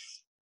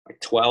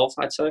like 12,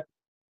 I'd say.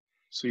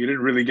 So you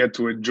didn't really get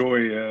to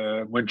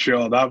enjoy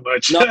Montreal that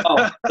much.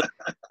 No.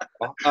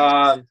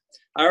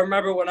 I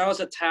remember when I was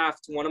at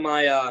Taft, one of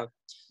my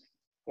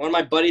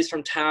buddies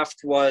from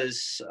Taft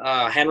was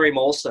Henry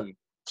Molson.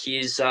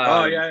 He's the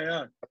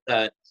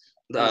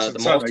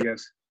Molson, I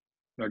guess.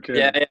 Okay.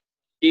 Yeah,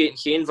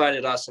 he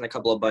invited us and a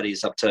couple of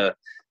buddies up to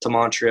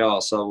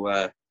Montreal.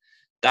 So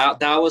that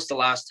was the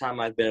last time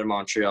I've been in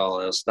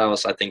Montreal. That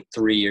was I think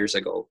 3 years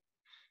ago.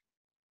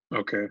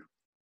 Okay.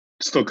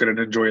 Still couldn't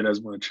enjoy it as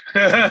much.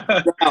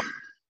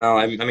 No,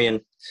 I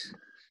mean,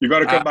 you got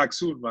to come back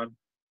soon, man.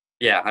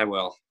 Yeah, I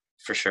will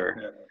for sure.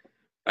 Yeah.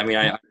 I mean,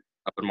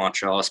 up in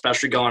Montreal,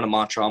 especially going to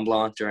Mont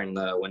Tremblant during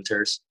the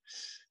winters.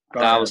 Oh,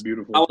 That was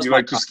beautiful. that was You my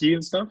like to ski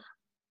and stuff?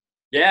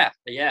 Yeah.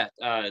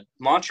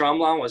 Mont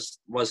Tremblant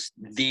was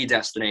the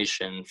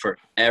destination for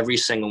every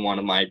single one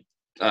of my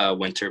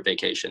winter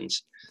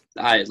vacations.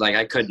 I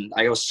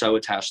was so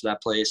attached to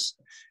that place.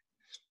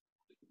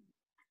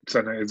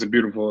 It's a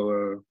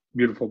beautiful,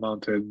 beautiful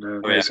mountain,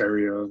 nice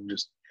area. And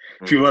just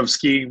if Mm. you love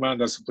skiing, man,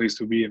 that's the place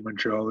to be in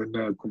Montreal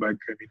and Quebec.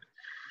 I mean,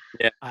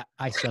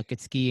 I suck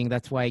at skiing.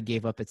 That's why I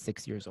gave up at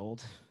 6 years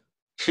old.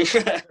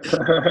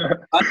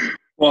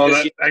 well,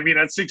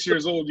 at 6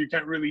 years old, you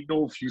can't really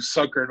know if you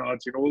suck or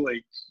not. You know,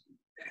 like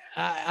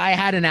I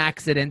had an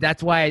accident.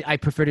 That's why I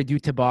prefer to do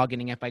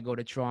tobogganing if I go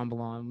to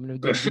Tremblant. I'm gonna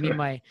give me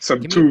my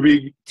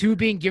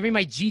tubing. Give me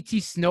my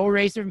GT snow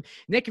racer.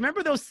 Nick,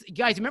 remember those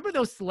guys? Remember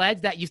those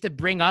sleds that used to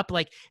bring up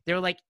like they were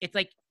like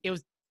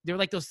they were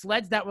like those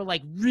sleds that were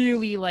like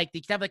really like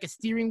they could have like a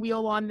steering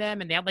wheel on them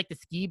and they had like the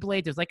ski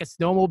blades. There's like a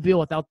snowmobile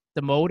without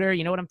the motor.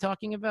 You know what I'm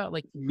talking about?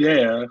 Like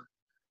yeah.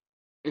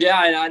 Yeah,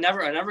 I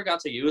never got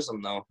to use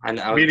them though.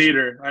 Me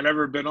neither. I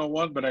never been on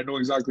one, but I know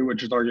exactly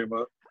what you're talking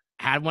about.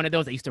 Had one of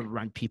those. I used to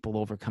run people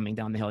over coming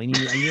down the hill. And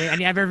I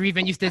never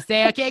even used to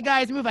say, okay,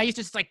 guys, move. I used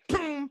to just like,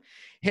 boom,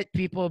 hit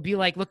people. Be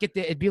like, look at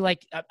the, it'd be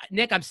like,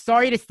 Nick, I'm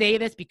sorry to say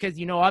this because,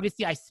 you know,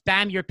 obviously I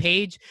spam your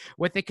page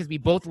with it because we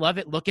both love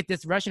it. Look at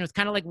this Russian. It was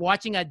kind of like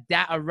watching a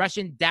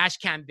Russian dash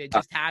cam vid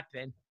just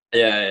happen.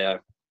 Yeah.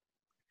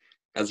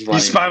 That's funny.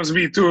 He spams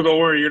me too. Don't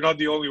worry. You're not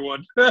the only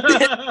one.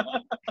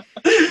 I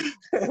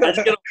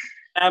just get a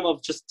spam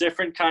of just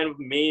different kind of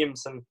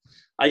memes and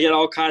I get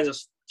all kinds of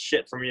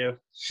shit from you.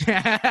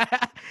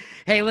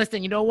 Hey,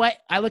 listen, you know what?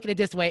 I look at it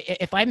this way.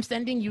 If I'm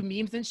sending you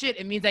memes and shit,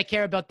 it means I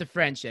care about the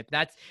friendship.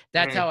 That's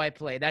how I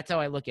play. That's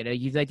how I look at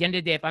it. At the end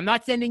of the day, if I'm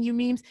not sending you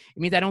memes, it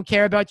means I don't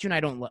care about you and I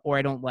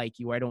don't like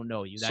you or I don't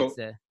know you. That's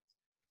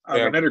I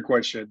have another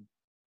question.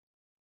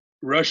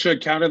 Russia,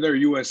 Canada, or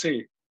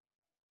USA?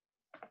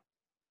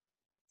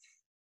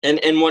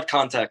 In what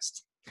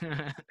context?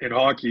 In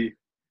hockey.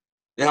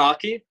 In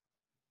hockey?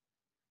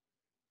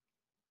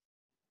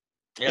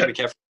 You gotta be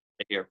careful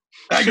here.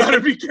 I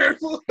gotta be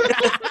careful.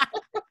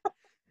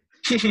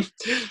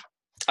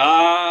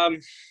 By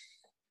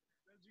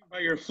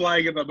your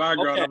flag in the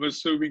background, okay. I'm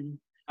assuming.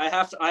 I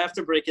have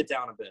to break it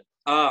down a bit.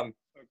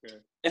 Okay.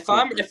 If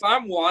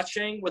I'm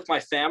watching with my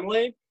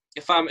family,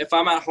 if I'm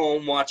at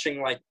home watching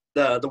like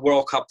the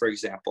World Cup, for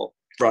example,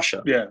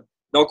 Russia. Yeah.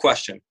 No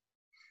question.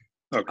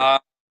 Okay.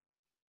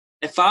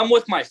 If I'm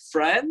with my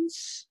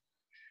friends,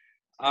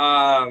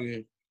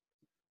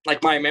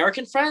 like my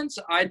American friends,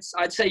 I'd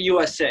say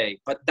USA,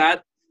 but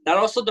that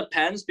also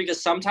depends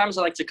because sometimes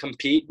I like to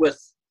compete with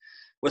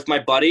my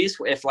buddies.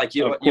 If like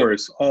you, of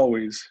course,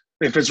 always.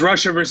 If it's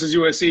Russia versus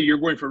USA, you're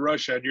going for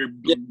Russia, and you're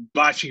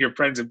bashing your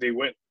friends if they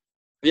win.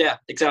 Yeah,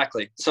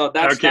 exactly. So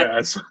that's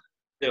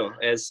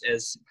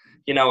is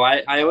you know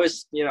I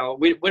always you know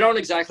we don't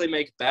exactly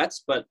make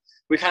bets, but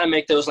we kind of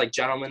make those like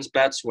gentlemen's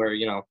bets where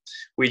you know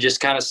we just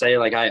kind of say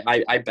like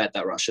I bet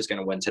that Russia's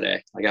gonna win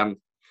today. Like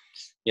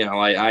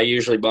I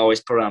usually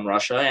always put it on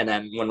Russia, and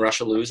then when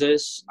Russia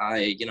loses,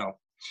 I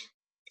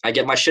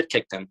get my shit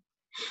kicked in.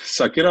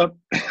 Suck it up.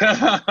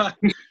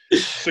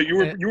 So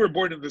you were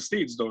born in the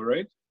States, though,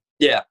 right?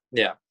 Yeah.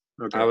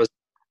 Okay. I was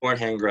born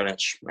here in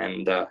Greenwich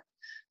and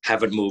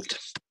haven't moved.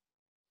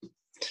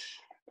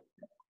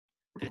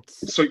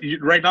 So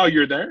right now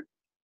you're there?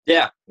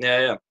 Yeah.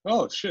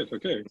 Oh shit!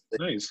 Okay,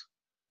 nice.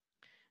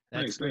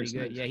 That's pretty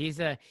good. Nice.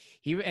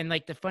 Yeah, and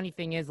like the funny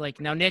thing is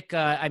like now Nick,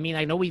 I mean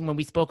I know when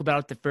we spoke about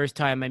it the first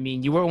time, I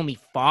mean you were only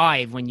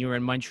 5 when you were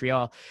in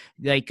Montreal.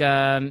 Like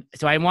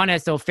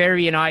so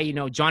Ferri and I,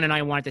 John and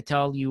I wanted to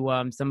tell you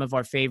some of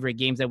our favorite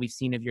games that we've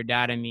seen of your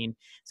dad. I mean,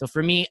 so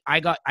for me, I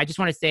just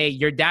want to say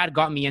your dad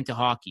got me into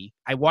hockey.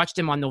 I watched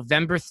him on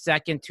November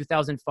 2nd,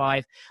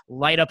 2005,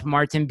 light up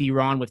Martin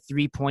Biron with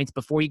 3 points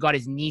before he got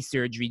his knee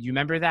surgery. Do you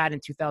remember that in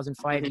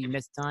 2005? He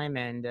missed time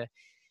and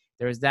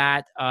there's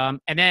that.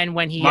 And then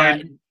when he...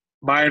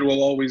 Mine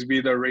will always be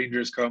the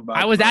Rangers comeback.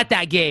 I was at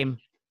that game.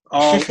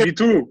 Oh, me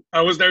too. I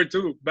was there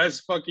too.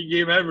 Best fucking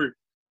game ever.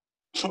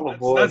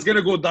 That's going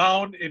to go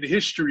down in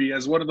history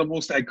as one of the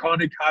most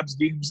iconic Habs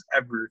games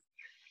ever.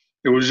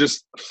 It was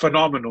just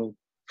phenomenal.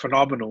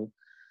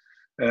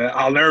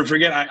 I'll never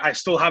forget. I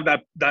still have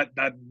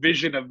that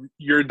vision of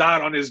your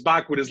dad on his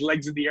back with his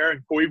legs in the air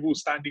and Koivu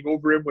standing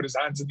over him with his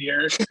hands in the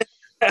air.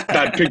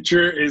 That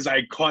picture is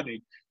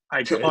iconic.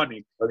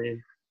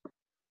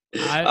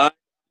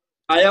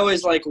 I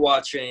always like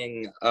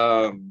watching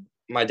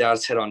my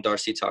dad's hit on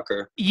Darcy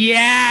Tucker.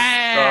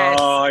 Yes.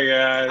 Oh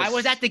yes. I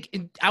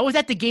was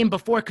at the game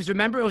before because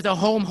remember it was a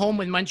home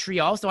with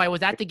Montreal, so I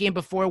was at the game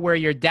before where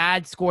your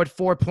dad scored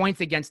 4 points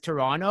against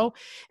Toronto,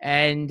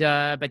 and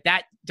but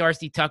that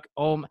Darcy Tucker.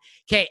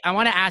 Okay, I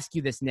want to ask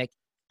you this, Nick.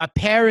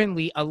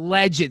 Apparently,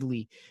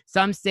 allegedly,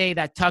 some say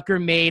that Tucker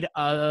made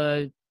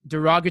a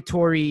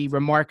derogatory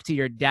remark to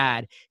your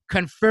dad.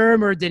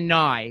 Confirm or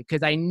deny?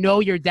 Because I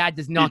know your dad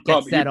does not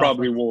get set off. He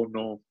probably won't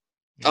know.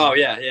 Oh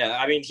yeah.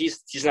 I mean,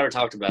 he's never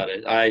talked about it.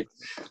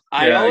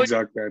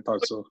 Exactly. I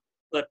thought so.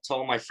 To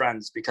all my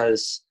friends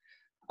because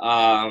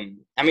I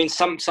mean,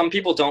 some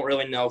people don't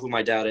really know who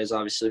my dad is,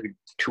 obviously,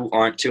 who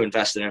aren't too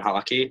invested in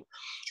hockey.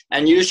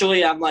 And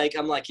usually I'm like,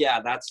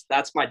 yeah,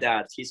 that's my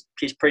dad. He's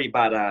pretty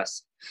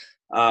badass.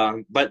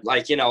 But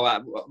like, you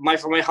know,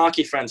 my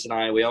hockey friends and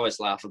I, we always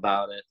laugh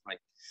about it. Like,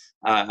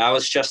 I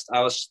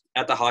was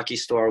at the hockey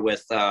store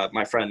with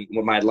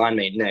my line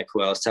mate Nick,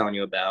 who I was telling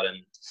you about, and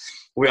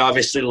we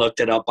obviously looked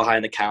it up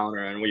behind the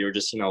counter, and we were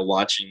just, you know,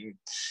 watching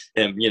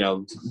him, you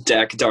know,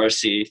 deck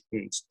Darcy,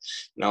 and,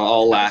 you know,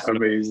 all laughing.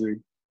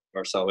 Amazing.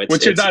 Or so.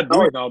 What's your dad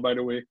doing now, by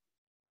the way?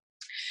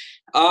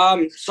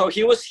 So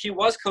he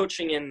was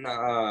coaching in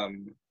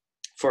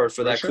for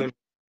that Kuhn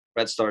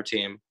Red Star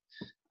team,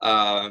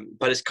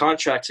 but his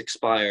contract's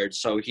expired,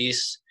 so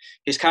he's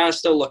kind of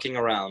still looking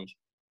around,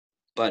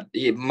 but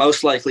he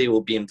most likely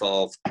will be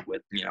involved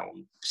with, you know,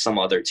 some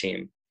other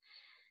team.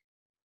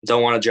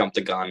 Don't want to jump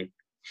the gun.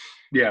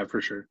 Yeah,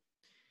 for sure.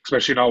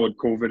 Especially now with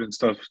COVID and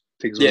stuff,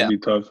 things will be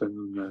tough.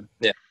 And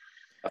yeah.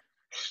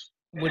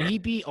 Would he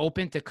be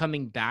open to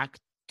coming back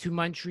to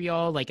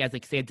Montreal, like as,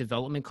 like, say, a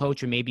development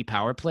coach or maybe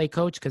power play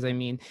coach? Because I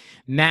mean,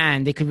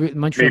 man, they could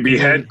Montreal maybe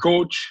could head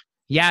coach.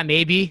 Yeah,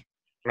 maybe.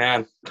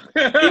 Man,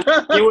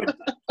 he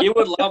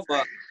would love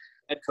a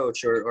head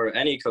coach or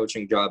any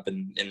coaching job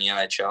in the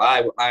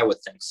NHL. I would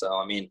think so.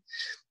 I mean,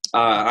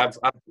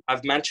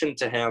 I've mentioned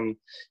to him,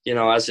 you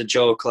know, as a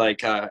joke,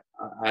 like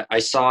I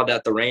saw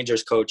that the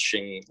Rangers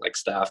coaching like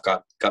staff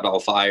got all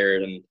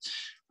fired, and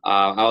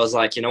I was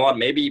like, you know what,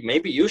 maybe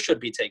you should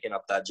be taking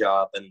up that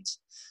job. And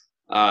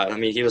I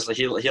mean,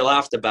 he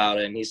laughed about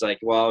it, and he's like,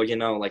 well, you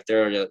know, like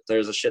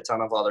there's a shit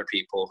ton of other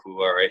people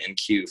who are in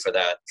queue for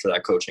that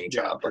coaching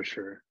job. Yeah, for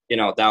sure. You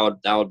know,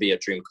 that would be a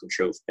dream come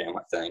true for him,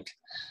 I think.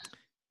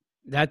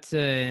 That's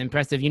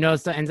impressive. You know,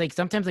 and like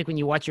sometimes, like when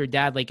you watch your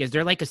dad, like, is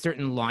there like a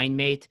certain line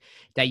mate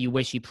that you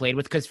wish he played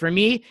with? Because for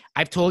me,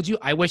 I've told you,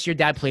 I wish your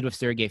dad played with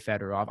Sergei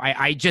Fedorov.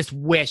 I just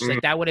wish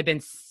like that would have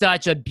been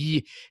that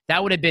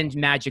would have been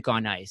magic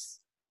on ice.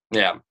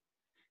 Yeah.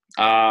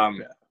 I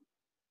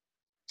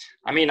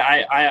mean,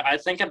 I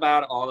think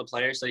about all the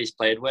players that he's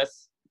played with.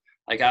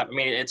 Like, I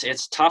mean,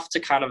 it's tough to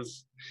kind of,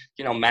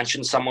 you know,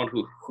 mention someone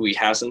who he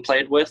hasn't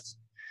played with,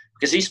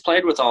 because he's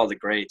played with all the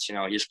greats. You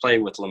know, he's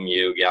played with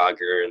Lemieux,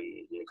 Yager, and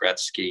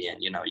Gretzky,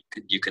 and, you know,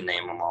 you could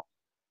name them all.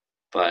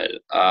 But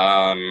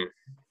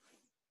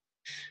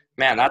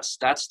man, that's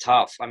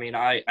tough. I mean,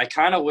 I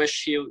kind of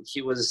wish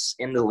he was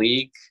in the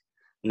league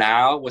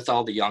now with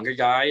all the younger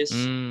guys.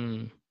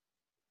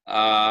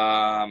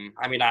 I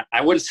mean,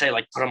 I wouldn't say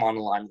like put him on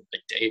the line with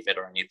like David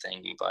or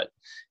anything, but,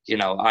 you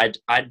know,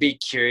 I'd be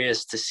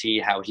curious to see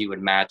how he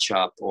would match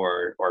up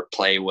or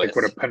play with.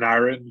 Like with a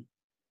Panarin?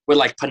 With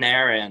like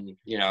Panarin,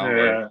 you know,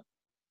 yeah.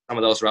 Some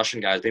of those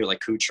Russian guys, maybe like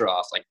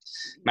Kucherov. Like,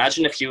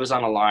 imagine if he was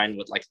on a line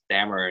with like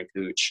Damer and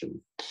Kuch,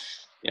 and,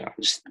 you know,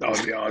 just that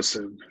would be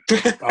awesome.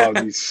 That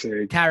would be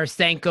sick.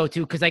 Tarasenko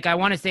too, because like I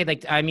want to say,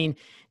 like, I mean,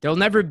 there'll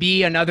never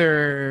be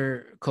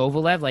another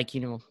Kovalev, like, you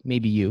know,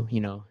 maybe you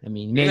know, I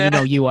mean,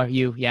 maybe, you know,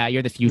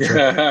 you're the future.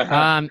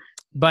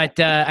 But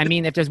I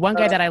mean, if there's one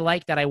guy that I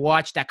like, that I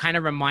watched, that kind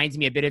of reminds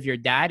me a bit of your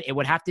dad, it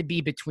would have to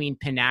be between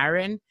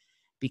Panarin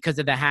because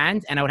of the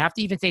hands, and I would have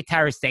to even say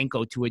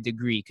Tarasenko to a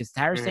degree, because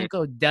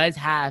Tarasenko does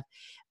have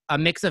a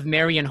mix of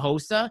Marian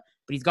Hossa,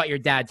 but he's got your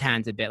dad's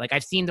hands a bit. Like,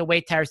 I've seen the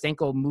way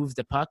Tarasenko moves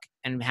the puck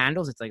and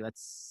handles. It's like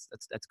that's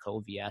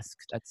Kovy-esque.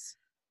 That's.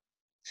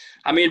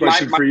 I mean,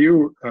 question for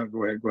you.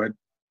 Go ahead.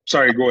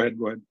 Sorry, go ahead.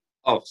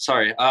 Oh,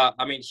 sorry.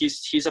 I mean,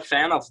 he's a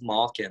fan of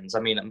Malkin's. I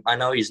mean, I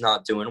know he's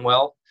not doing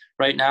well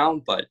right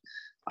now, but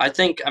I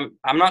think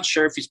I'm not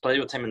sure if he's played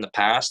with him in the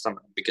past,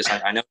 because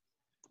I know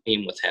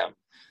team with him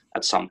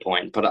at some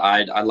point. But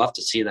I'd love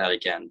to see that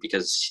again,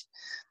 because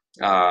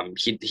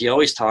he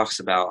always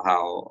talks about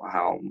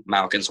how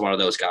Malkin's one of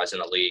those guys in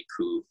the league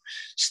who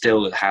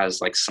still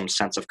has like some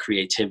sense of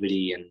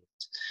creativity, and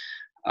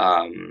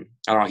I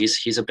don't know,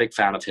 he's a big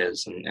fan of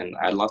his, and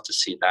I'd love to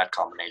see that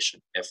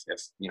combination if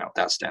you know,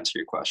 that's to answer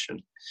your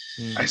question.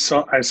 I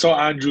saw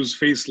Andrew's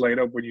face light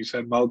up when you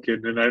said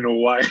Malkin, and I know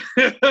why.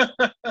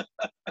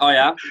 Oh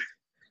yeah?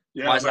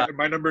 Yeah,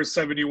 my number is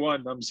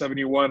 71. I'm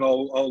 71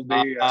 all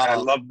day. I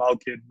love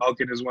Malkin.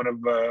 Malkin is one of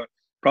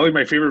probably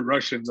my favorite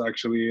Russians,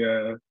 actually.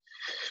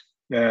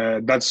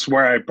 That's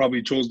where I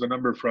probably chose the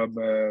number from.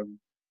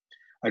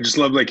 I just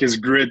love like his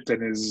grit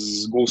and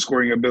his goal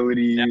scoring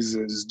abilities.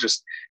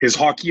 His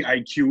hockey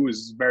IQ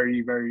is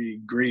very, very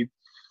great.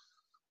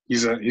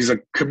 He's a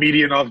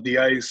comedian off the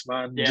ice,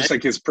 man. Yeah. Just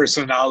like his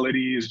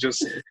personality is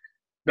just,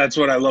 that's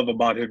what I love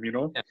about him, you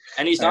know. Yeah.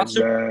 And he's not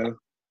super,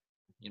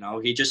 you know,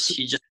 he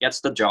just gets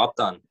the job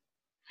done.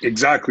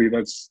 Exactly.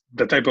 That's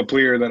the type of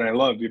player that I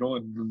love, you know,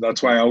 and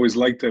that's why I always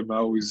liked him.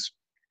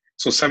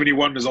 So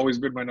 71 has always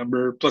been my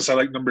number. Plus I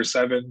like number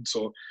 7,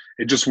 so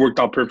it just worked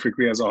out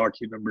perfectly as a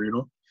hockey number, you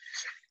know.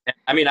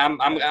 I mean,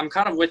 I'm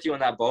kind of with you in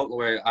that boat,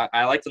 where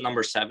I like the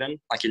number 7.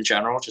 Like, in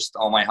general, just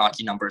all my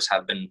hockey numbers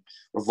have been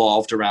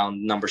revolved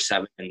around number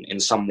 7 in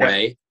some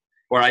way,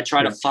 where I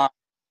try to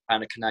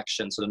kind of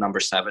connection to the number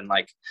 7.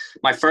 Like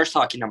my first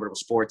hockey number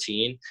was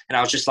 14, and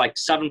I was just like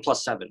 7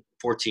 plus 7,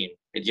 14.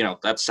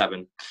 That's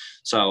 7.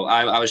 So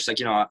I was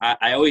just like,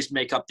 I always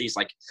make up these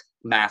like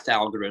math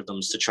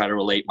algorithms to try to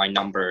relate my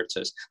number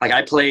to, like,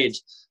 I played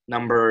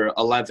number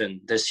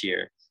 11 this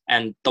year,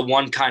 and the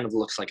one kind of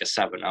looks like a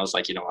 7. I was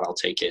like, you know what, I'll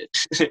take it.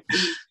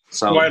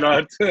 So why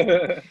not?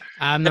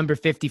 I'm number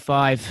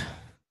 55.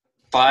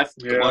 5.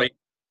 Yeah.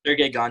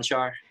 Sergei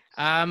Gonchar.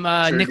 I'm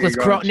Sergei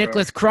Gonchar.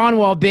 Nicholas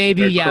Kronwall,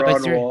 baby. Yeah,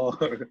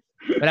 Kronwall.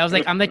 but I was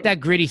like, I'm like that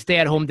gritty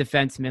stay-at-home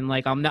defenseman.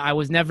 Like I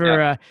was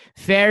never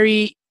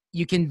Ferri.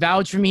 You can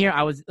vouch for me here.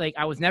 I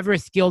was never a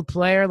skilled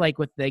player, like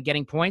with the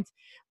getting points,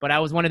 but I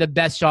was one of the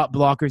best shot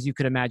blockers you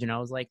could imagine. I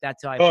was like,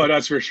 that's how I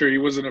that's for sure. He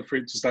wasn't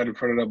afraid to stand in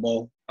front of that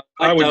ball.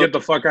 I would get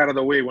the fuck out of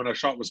the way when a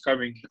shot was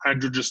coming.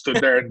 Andrew just stood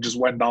there and just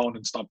went down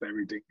and stopped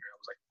everything. I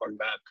was like, fuck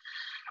that.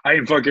 I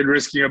ain't fucking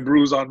risking a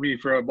bruise on me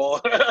for a ball.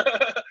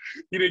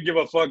 He didn't give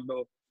a fuck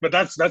though. But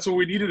that's what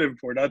we needed him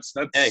for. That's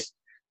hey,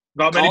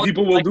 not many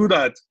people will do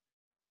that.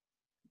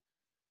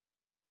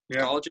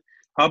 Yeah. College.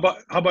 How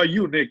about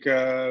you, Nick?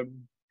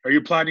 Are you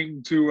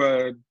planning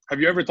to? Have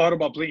you ever thought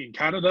about playing in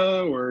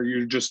Canada, or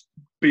you're just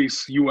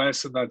base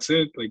US and that's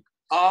it? Like,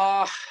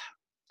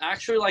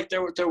 actually, like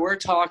there were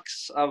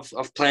talks of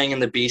playing in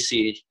the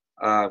BC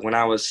when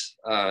I was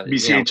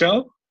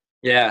BCHL.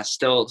 Yeah,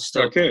 still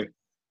Okay.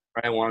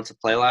 I wanted to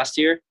play last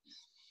year,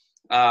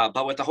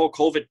 but with the whole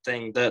COVID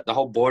thing, the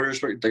whole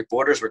borders were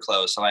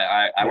closed, so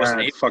I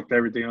wasn't able. Fucked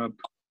everything up.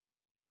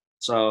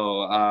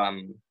 So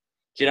I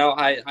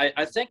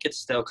think it's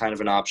still kind of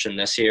an option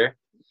this year.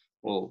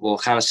 We'll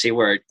kind of see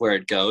where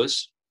it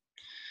goes,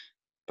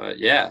 but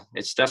yeah,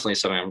 it's definitely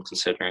something I'm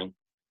considering.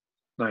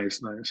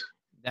 Nice.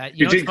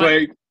 You think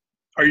like,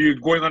 are you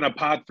going on a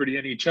path for the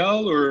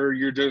NHL, or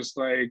you're just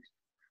like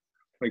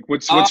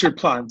what's your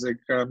plans? Like,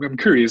 I'm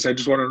curious. I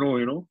just want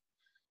to know.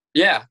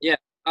 Yeah.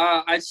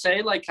 I'd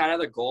say like kind of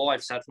the goal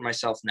I've set for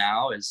myself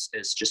now is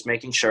just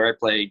making sure I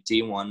play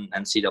D1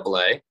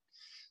 NCAA,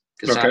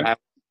 because I want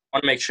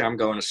to make sure I'm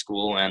going to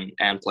school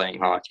and playing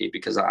hockey,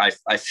 because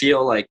I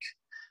feel like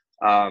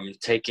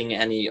taking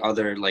any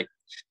other like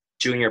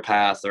junior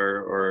path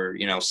or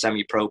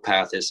semi-pro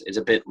path is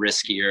a bit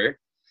riskier.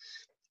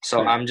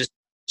 So I'm just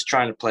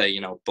trying to play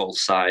both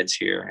sides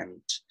here,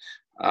 and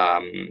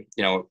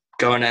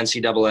going to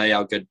NCAA,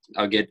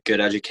 I'll get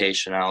good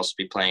education. I'll also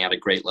be playing at a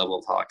great level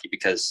of hockey,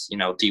 because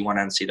D1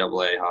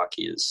 NCAA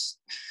hockey is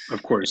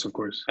of course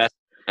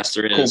best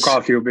there is. Cool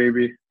coffee,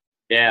 baby.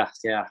 Yeah,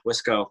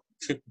 Wisco.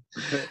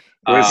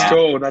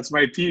 Wisco, that's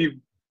my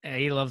team. Yeah,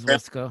 he loves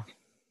Wisco.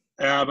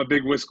 Yeah, I'm a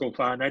big Wisco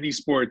fan. Any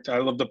sport. I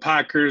love the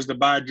Packers, the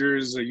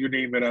Badgers, you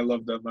name it. I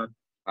love them, man.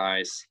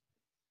 Nice.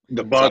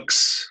 The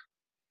Bucks.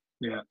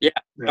 Yeah.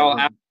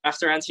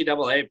 After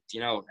NCAA,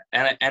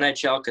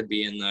 NHL could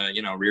be in the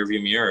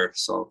rearview mirror.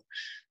 So,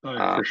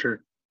 for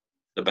sure,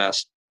 the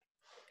best.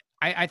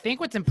 I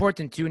think what's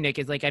important too, Nick,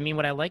 is like, I mean,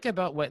 what I like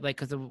about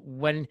because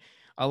when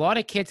a lot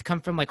of kids come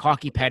from like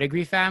hockey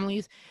pedigree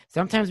families,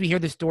 sometimes we hear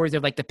the stories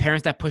of like the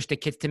parents that push the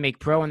kids to make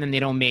pro and then they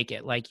don't make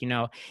it,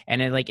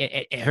 and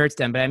it hurts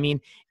them. But I mean,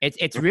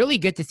 it's really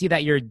good to see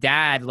that your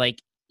dad,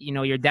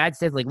 your dad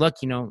says like, look,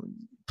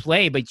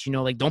 play, but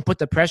don't put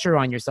the pressure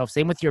on yourself.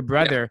 Same with your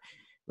brother. Yeah.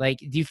 Like,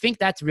 do you think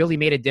that's really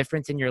made a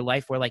difference in your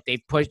life, where like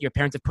your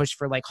parents have pushed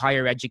for like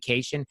higher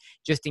education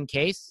just in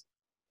case?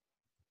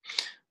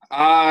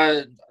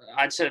 I'd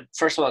say,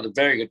 first of all, a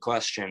very good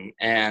question.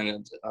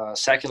 And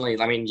secondly,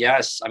 I mean,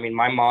 yes, I mean,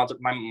 my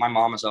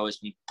mom has always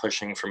been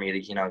pushing for me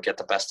to, get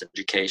the best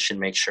education,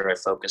 make sure I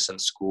focus in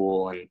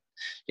school and,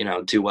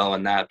 do well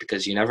in that,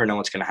 because you never know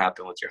what's going to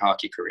happen with your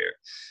hockey career.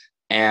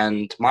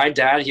 And my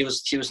dad, he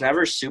was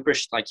never super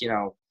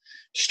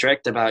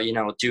strict about,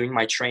 doing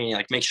my training,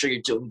 like make sure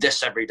you're doing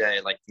this every day,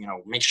 like,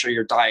 make sure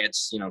your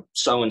diet's,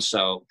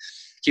 so-and-so.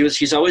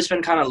 He's always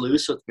been kind of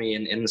loose with me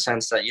in the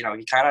sense that,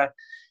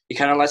 he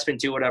kind of lets me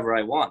do whatever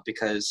I want,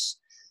 because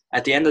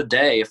at the end of the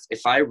day,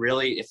 if I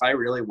really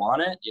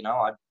want it,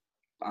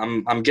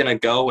 I'm going to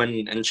go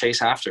and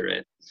chase after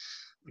it.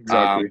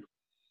 Exactly.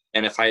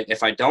 And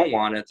if I don't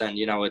want it, then,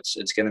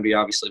 it's going to be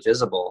obviously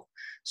visible.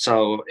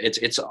 So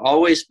it's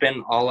always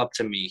been all up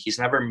to me. He's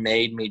never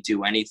made me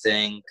do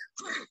anything.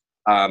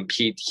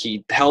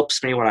 He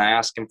helps me when I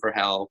ask him for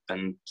help.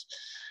 And,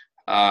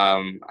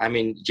 I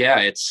mean, yeah,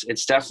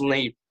 it's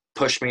definitely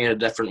pushed me in a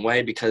different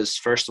way, because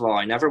first of all,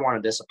 I never want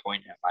to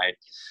disappoint him.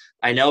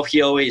 I know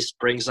he always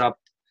brings up,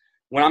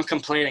 when I'm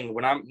complaining,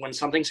 when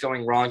something's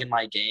going wrong in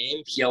my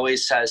game, he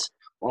always says,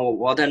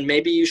 well, then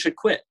maybe you should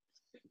quit.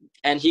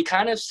 And he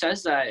kind of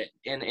says that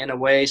in a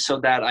way so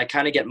that I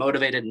kind of get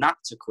motivated not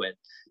to quit.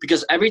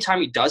 Because every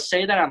time he does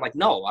say that, I'm like,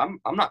 no, I'm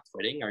not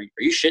quitting. Are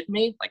you shitting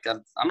me? Like,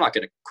 I'm not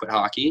going to quit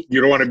hockey.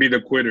 You don't want to be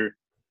the quitter.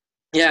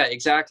 Yeah,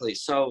 exactly.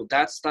 So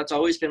that's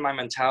always been my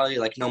mentality.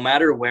 Like, no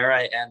matter where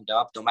I end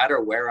up, no matter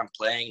where I'm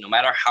playing, no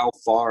matter how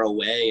far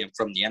away I'm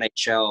from the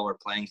NHL or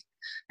playing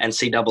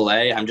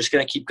NCAA, I'm just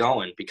going to keep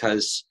going,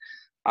 because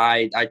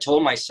I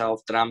told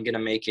myself that I'm going to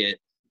make it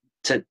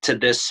to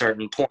this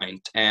certain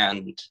point.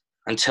 And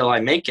until I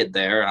make it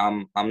there,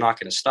 I'm not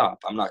going to stop.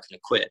 I'm not going to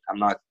quit. I'm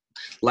not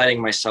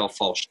letting myself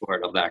fall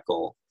short of that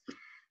goal.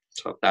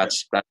 So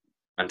that's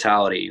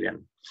mentality,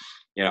 and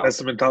that's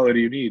the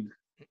mentality you need.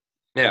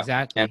 Yeah,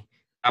 exactly. And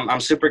I'm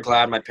super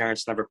glad my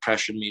parents never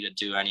pressured me to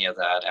do any of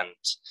that, and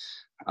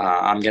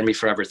I'm gonna be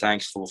forever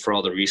thankful for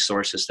all the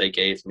resources they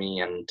gave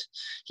me. And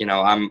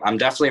I'm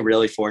definitely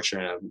really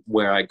fortunate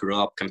where I grew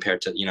up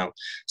compared to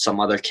some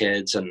other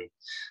kids, and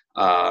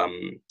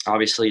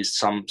obviously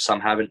some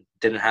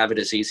didn't have it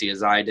as easy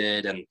as I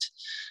did, and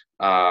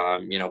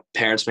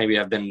parents maybe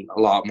have been a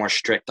lot more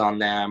strict on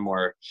them,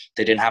 or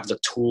they didn't have the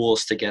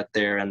tools to get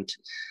there. And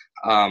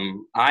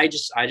I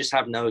just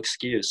have no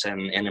excuse.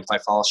 And if I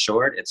fall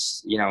short,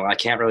 it's, I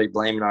can't really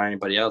blame it on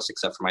anybody else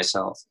except for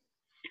myself.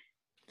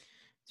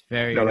 It's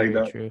very, like very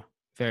that. true.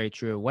 Very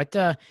true. When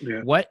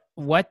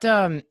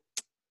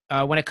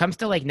it comes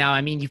to like now,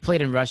 I mean, you've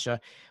played in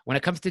Russia. When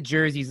it comes to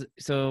jerseys,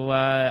 so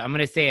I'm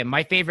gonna say it.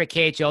 My favorite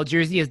KHL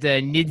jersey is the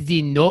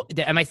Nizhny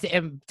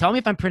tell me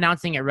if I'm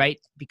pronouncing it right,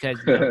 because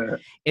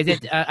is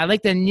it? I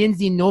like the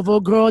Nizhny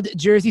Novgorod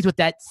jerseys with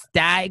that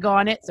stag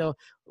on it. So,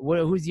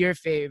 who's your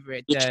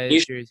favorite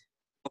jersey?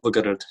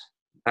 Novgorod.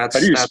 How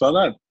do you spell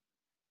that?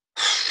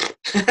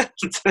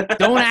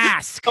 Don't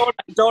ask.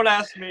 Don't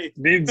ask me.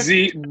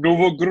 Nizhny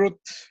Novgorod.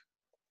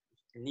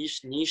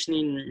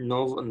 Nizhny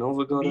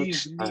Novgorod.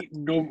 Nizhny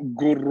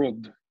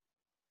Novgorod.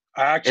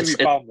 I actually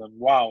found them.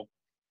 Wow.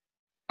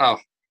 Oh,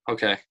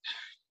 okay.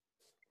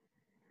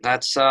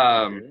 That's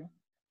I'm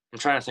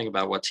trying to think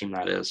about what team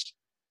that is.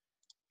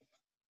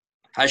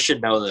 I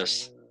should know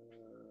this.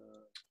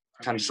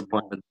 Kind of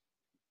disappointed.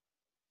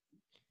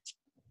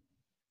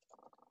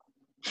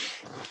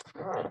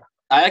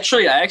 I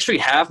actually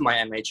have my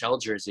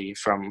MHL jersey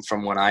from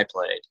when I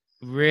played.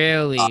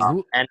 Really?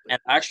 And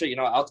actually,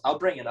 I'll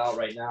bring it out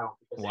right now.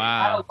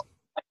 Wow.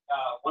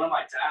 One of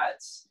my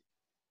dads.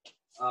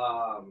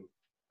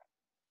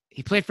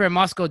 He played for a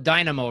Moscow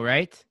Dynamo,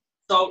 right?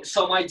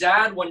 So my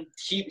dad, when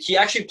he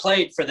actually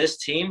played for this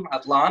team,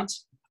 Atlant.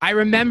 I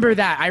remember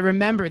that.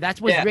 That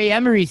was Ray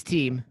Emery's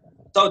team.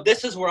 So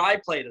this is where I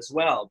played as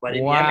well. But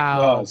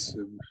wow.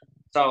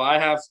 So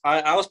I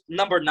was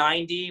number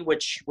 90,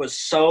 which was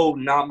so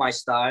not my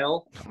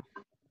style,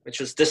 which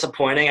was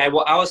disappointing. I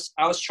was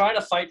trying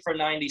to fight for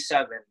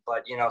 97,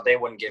 but they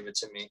wouldn't give it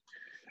to me.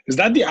 Is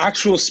that the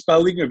actual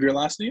spelling of your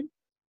last name?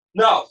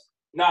 No.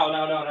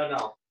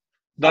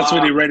 That's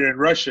when they write it in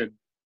Russian.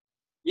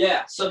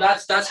 Yeah, so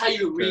that's how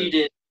you read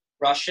it,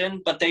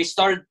 Russian. But they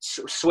started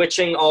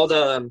switching all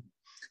the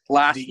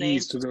last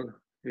names to the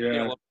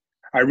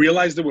I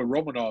realized it with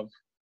Romanov.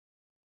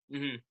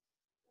 Mm-hmm.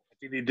 I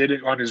think they did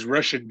it on his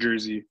Russian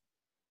jersey.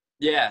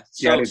 Yeah,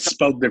 it's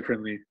spelled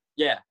differently.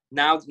 Yeah,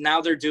 now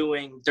they're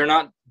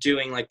not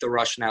doing like the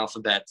Russian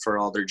alphabet for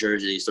all their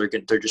jerseys.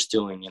 They're just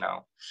doing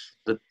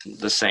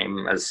the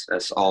same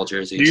as all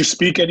jerseys. Do you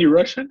speak any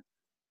Russian?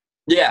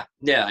 Yeah,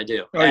 I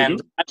do. Oh, and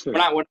you do?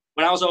 When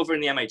I was over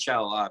in the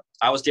MHL,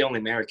 I was the only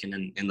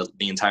American in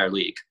the entire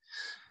league.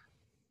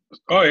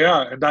 Oh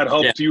yeah, and that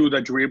helped you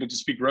that you were able to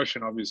speak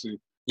Russian, obviously.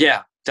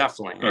 Yeah,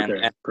 definitely.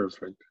 Okay, and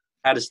perfect.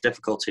 Had its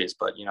difficulties,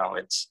 but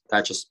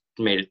that just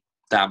made it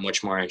that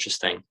much more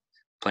interesting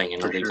playing in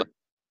the league. Sure.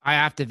 I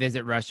have to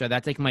visit Russia.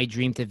 That's like my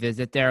dream to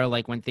visit there.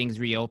 Like when things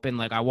reopen,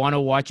 like I want to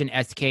watch an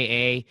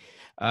SKA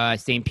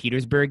St.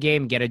 Petersburg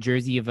game, get a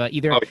jersey of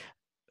either.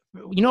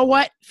 You know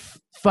what?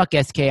 Fuck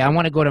SK. I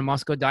want to go to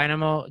Moscow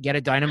Dynamo, get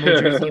a Dynamo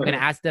jersey. I'm gonna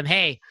ask them,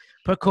 hey,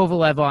 put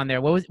Kovalev on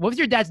there. What was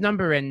your dad's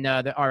number in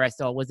the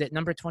RSL? Was it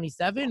number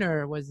 27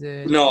 or was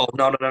it? No.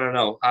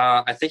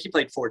 I think he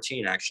played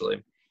 14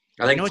 actually.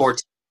 I think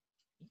 14.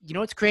 You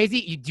know what's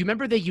crazy? Do you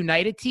remember the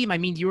United team? I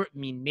mean,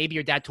 maybe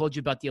your dad told you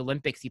about the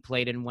Olympics he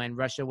played in when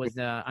Russia was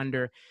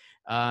under.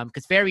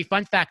 Because Ferri,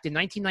 fun fact, in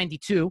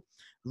 1992,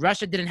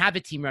 Russia didn't have a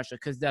team Russia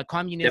because the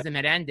communism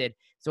had ended.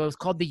 So it was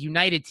called the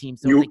United team.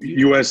 So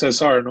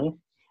USSR, no?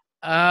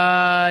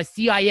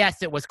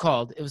 CIS it was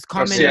called. It was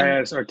common.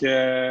 CIS,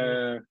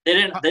 okay. They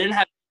didn't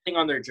have anything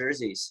on their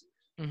jerseys.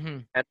 Mm-hmm.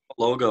 Had no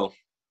logo.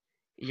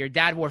 Your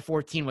dad wore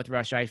 14 with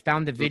Russia. I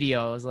found the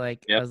video. I was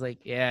like,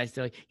 yeah.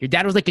 So your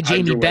dad was like a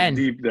Jamie Benn.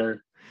 Deep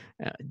there.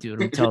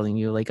 Dude, I'm telling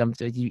you, like I'm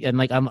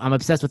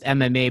obsessed with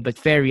MMA. But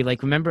Ferri,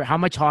 like, remember how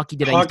much hockey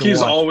did I used to watch? Hockey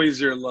is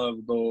always your love,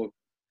 though.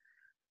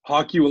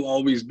 Hockey will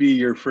always be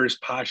your first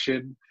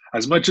passion.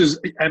 As much as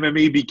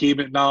MMA became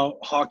it now,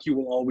 hockey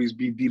will always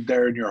be deep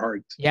there in your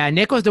heart. Yeah,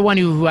 Nick was the one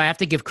who I have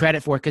to give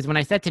credit for, because when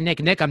I said to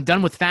Nick, I'm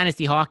done with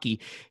fantasy hockey,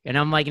 and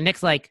I'm like,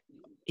 Nick's like,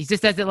 he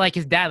just says it like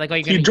his dad, like, oh,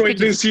 he joined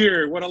this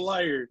year. What a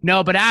liar!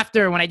 No, but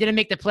after when I didn't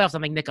make the playoffs,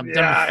 I'm like, Nick, I'm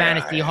done with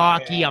fantasy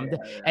hockey. And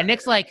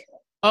Nick's like,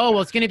 oh,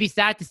 well, it's gonna be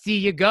sad to see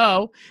you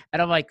go,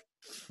 and I'm like,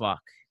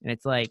 fuck, and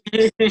it's like,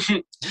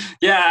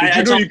 yeah.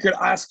 Did you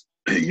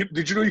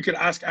know you could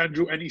ask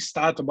Andrew any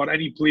stat about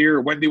any player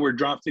when they were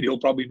drafted? He'll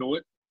probably know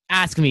it.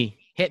 Ask me.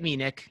 Hit me,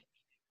 Nick.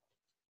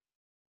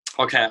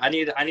 Okay, I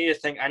need to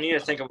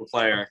think of a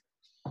player.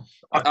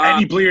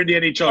 Any player in the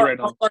NHL right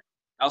now.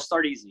 I'll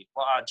start easy.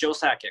 Joe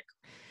Sakic.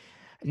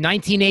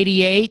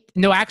 1988.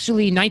 No,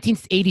 actually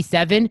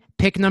 1987.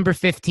 Pick number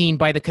 15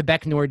 by the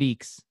Quebec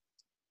Nordiques.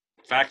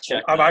 Fact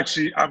check. I'm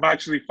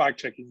actually fact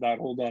checking that.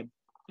 Hold on.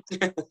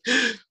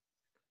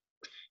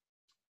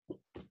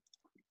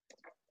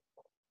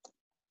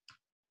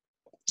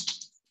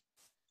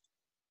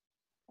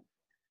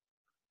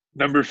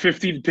 Number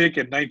 15 pick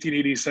in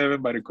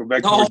 1987 by the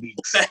Quebec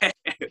Nordiques.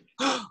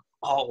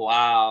 Oh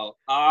wow.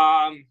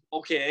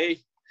 Okay.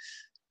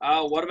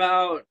 What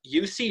about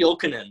UC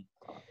Jokinen?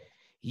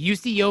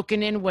 UC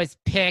Jokinen was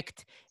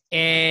picked,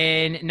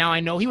 and now I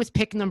know he was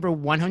picked number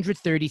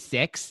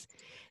 136.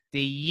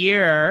 The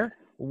year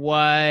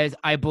was,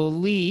 I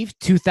believe,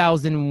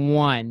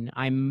 2001.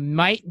 I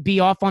might be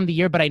off on the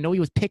year, but I know he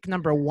was picked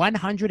number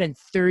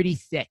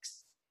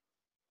 136.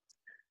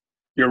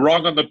 You're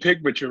wrong on the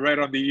pick, but you're right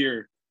on the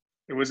year.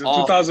 It was in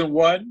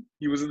 2001.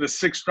 He was in the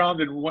 6th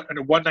round in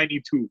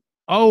 192.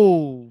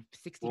 Oh,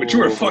 60. But you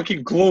were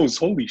fucking close.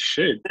 Holy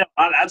shit.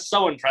 That's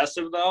so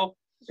impressive, though.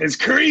 It's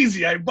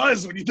crazy. I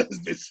buzz when he does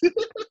this.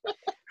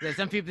 Yeah,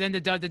 some people then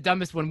the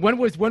dumbest one. When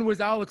was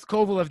Alex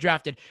Kovalev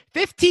drafted?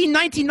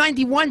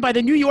 1991 by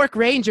the New York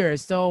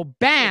Rangers. So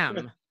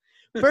bam.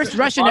 First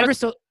Russian ever.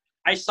 So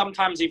I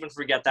sometimes even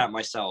forget that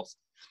myself.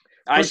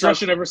 First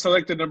Russian ever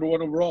selected number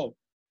 1 overall.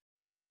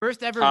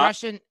 First ever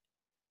Russian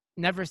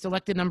never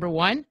selected number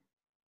 1.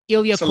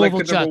 Ilya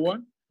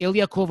Kovalchuk.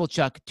 Ilya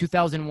Kovalchuk,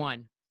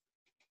 2001.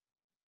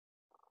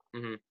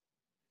 Mm-hmm.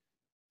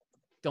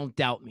 Don't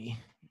doubt me.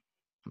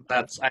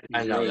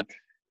 I know that.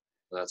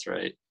 That's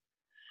right.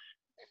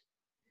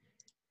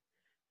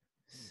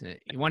 So,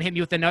 you want to hit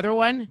me with another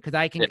one? Because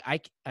I can. Yeah.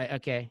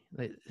 Okay.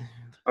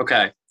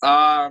 Okay.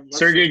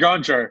 Sergei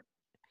Gonchar.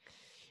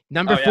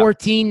 Number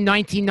 14,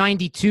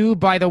 1992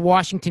 by the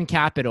Washington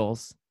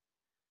Capitals.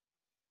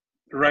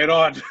 Right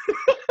on.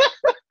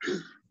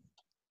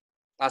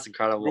 That's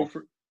incredible.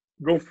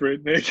 Go for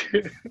it, Nick.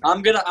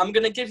 I'm gonna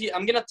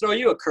throw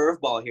you a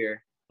curveball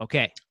here.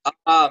 Okay.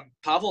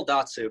 Pavel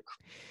Datsyuk.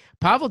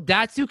 Pavel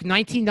Datsyuk,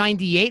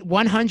 1998,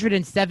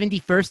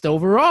 171st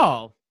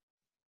overall.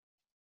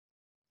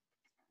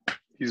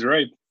 He's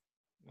right.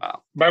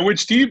 Wow. By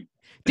which team?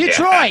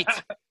 Detroit.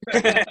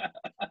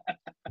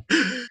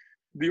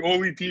 The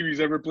only team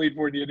he's ever played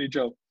for in the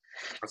NHL.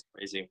 That's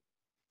crazy.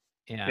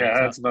 Yeah,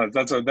 that's nuts.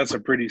 That's a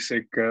pretty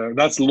sick.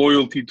 That's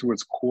loyalty to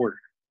its core.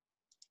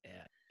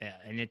 Yeah,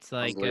 and it's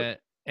like, there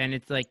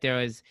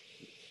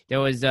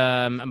was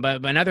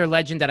but another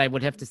legend that I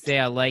would have to say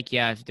I like.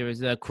 Yeah, there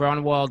was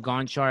Cronwall,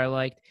 Gonchar I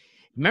liked.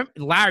 Remember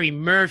Larry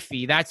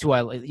Murphy? That's who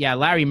I. Yeah,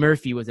 Larry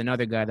Murphy was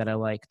another guy that I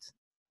liked.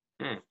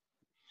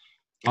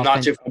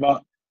 Not too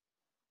about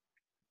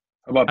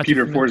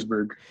Peter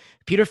Forsberg.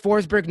 Peter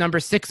Forsberg, number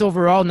 6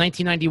 overall,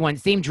 1991.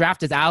 Same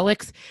draft as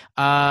Alex.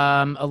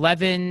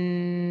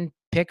 11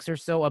 picks or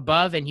so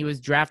above, and he was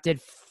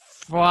drafted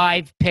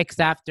 5 picks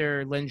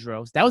after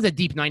Lindros. That was a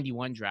deep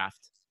 91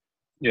 draft.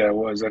 Yeah, it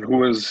was. And who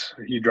was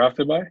he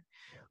drafted by?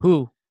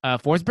 Who?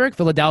 Forsberg?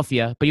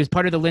 Philadelphia. But he was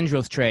part of the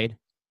Lindros trade.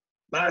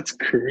 That's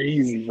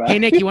crazy, man. Hey,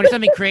 Nick, you want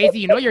something crazy?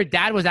 You know your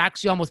dad was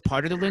actually almost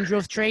part of the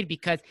Lindros trade,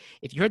 because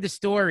if you heard the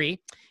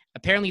story,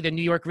 apparently the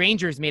New York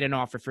Rangers made an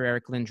offer for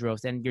Eric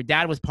Lindros, and your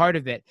dad was part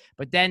of it.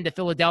 But then the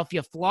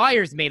Philadelphia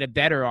Flyers made a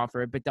better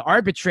offer. But the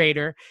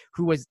arbitrator,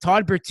 who was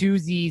Todd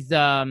Bertuzzi's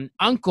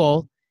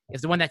uncle,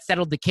 is the one that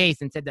settled the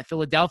case and said that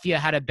Philadelphia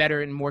had a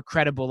better and more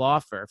credible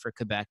offer for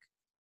Quebec.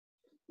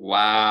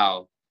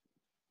 Wow.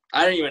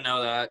 I didn't even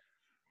know that.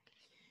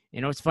 You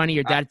know, it's funny.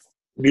 Your dad.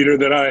 Neither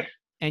did I.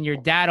 And your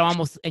dad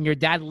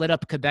lit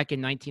up Quebec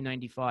in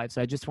 1995.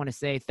 So I just want to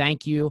say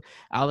thank you,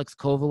 Alex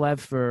Kovalev,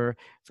 for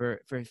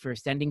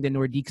sending the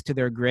Nordiques to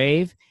their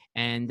grave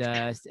and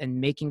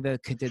making the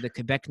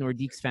Quebec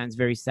Nordiques fans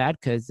very sad,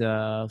 because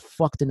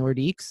fuck the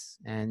Nordiques.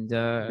 And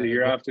the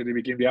year after they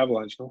became the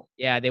Avalanche, no?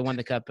 Yeah, they won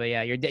the cup. But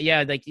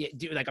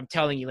dude, like I'm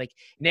telling you, like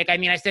Nick, I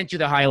mean, I sent you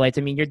the highlights.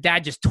 I mean, your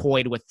dad just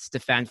toyed with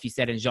Stéphane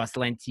Fiset and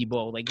Jocelyn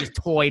Thibault, like just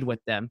toyed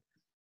with them.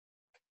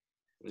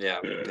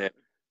 Yeah.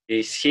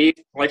 He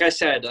like I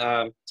said,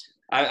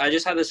 I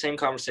just had the same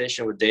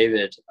conversation with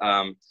David.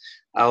 I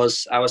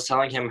was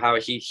telling him how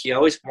he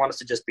always wanted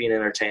to just be an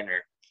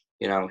entertainer.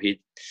 You know,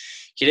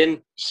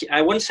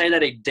 I wouldn't say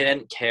that he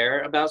didn't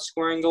care about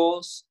scoring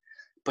goals,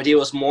 but he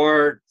was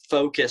more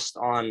focused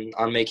on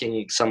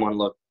making someone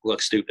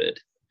look stupid.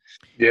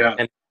 Yeah.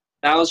 And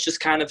that was just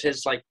kind of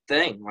his like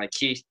thing. Like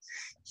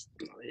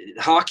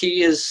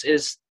hockey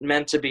is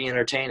meant to be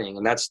entertaining,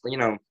 and that's, you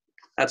know,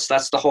 that's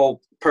the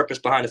whole purpose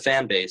behind a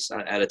fan base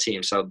at a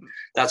team. So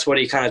that's what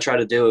he kind of tried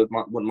to do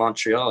with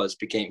Montreal.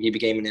 He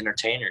became an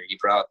entertainer. He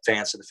brought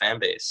fans to the fan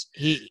base.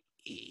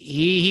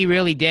 He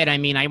really did. I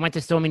mean, I went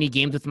to so many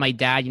games with my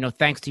dad, you know,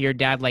 thanks to your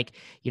dad. Like,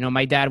 you know,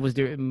 my dad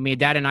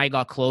and I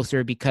got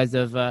closer because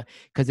of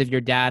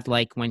your dad.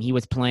 Like when he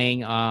was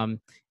playing,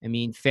 I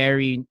mean,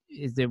 Ferri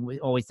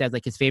always says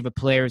like his favorite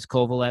player is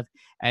Kovalev.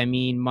 I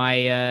mean,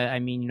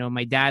 you know,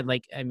 my dad,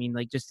 like, I mean,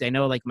 like, just, I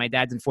know, like, my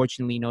dad's,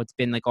 unfortunately, you know, it's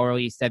been like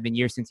already 7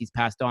 years since he's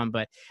passed on,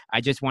 but I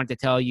just wanted to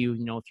tell you,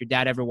 you know, if your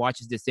dad ever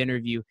watches this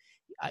interview,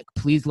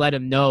 please let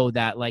him know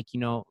that, like, you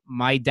know,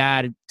 my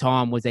dad,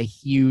 Tom, was a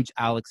huge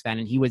Alex fan,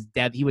 and he was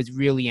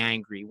really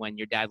angry when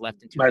your dad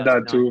left in 2009. My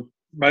dad too.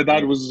 My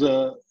dad was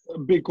a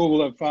big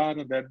Kovalev fan,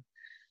 and then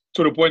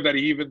to the point that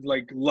he even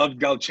like loved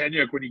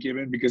Galchenyuk when he came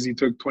in because he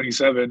took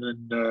 27,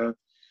 and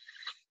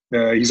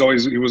he was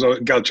a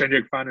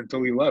Galchenyuk fan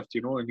until he left,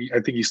 you know, and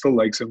I think he still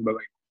likes him, but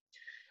like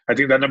I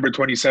think that number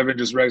 27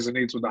 just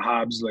resonates with the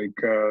Habs. Like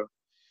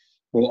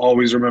we'll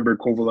always remember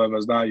Kovalev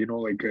as that, you know,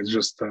 like it's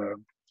just the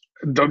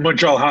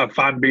Montreal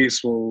fan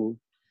base will.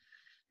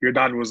 Your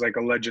dad was like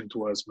a legend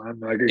to us, man.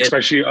 Like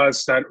especially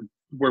us that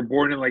were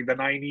born in like the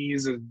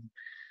 90s and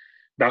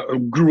that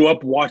grew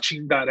up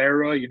watching that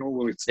era, you know,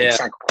 with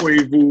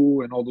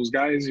Quavu and all those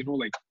guys, you know,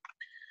 like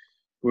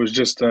it was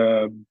just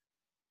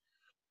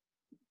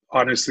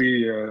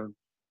honestly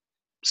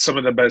some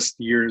of the best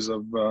years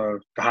of the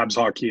Habs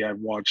hockey I've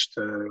watched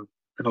in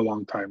a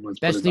long time.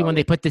 Especially when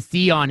they put the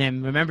C on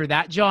him. Remember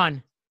that,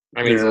 John?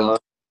 I mean,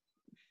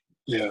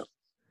 yeah.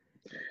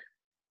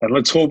 And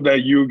let's hope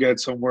that you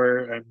get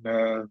somewhere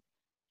and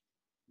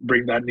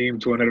bring that name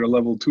to another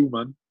level too,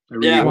 man. I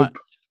really hope.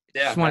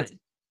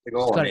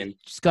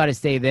 Just got to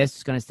say this.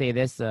 Just gonna say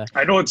this.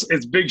 I know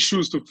it's big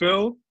shoes to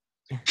fill.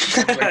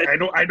 Like, I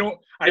know.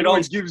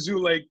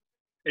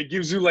 It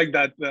gives you like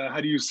that.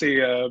 How do you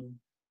say?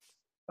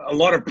 A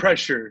lot of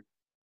pressure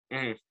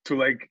to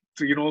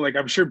you know, like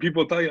I'm sure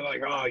people tell you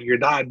like, oh, your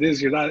dad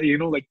this, your dad, you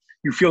know, like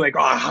you feel like,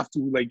 oh, I have to,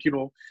 like, you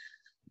know,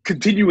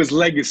 continue his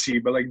legacy,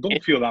 but like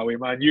don't feel that way,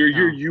 man.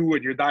 You're you,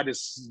 and your dad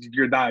is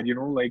your dad, you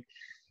know. Like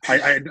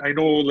I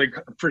know, like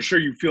for sure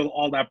you feel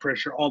all that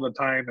pressure all the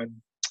time, and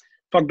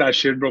fuck that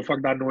shit, bro.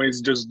 Fuck that noise.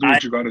 Just do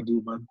what you gotta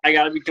do, man. I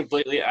gotta be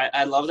completely.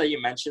 I love that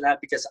you mentioned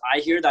that because I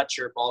hear that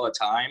chirp all the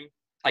time,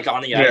 like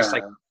on the ice,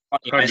 like on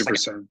the 100%. Ice,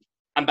 like,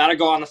 I'm about to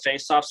go on the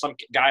face-off. Some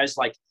guys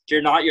like,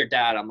 you're not your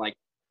dad. I'm like,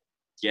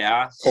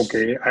 yeah.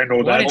 Okay, I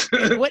know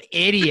that. What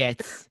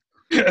idiots.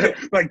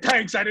 Like,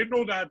 thanks, I didn't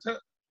know that.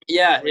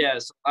 Yeah.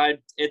 So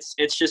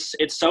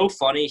it's so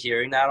funny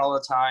hearing that all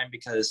the time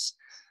because,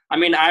 I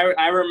mean,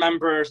 I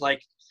remember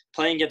like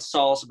playing against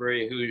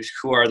Salisbury,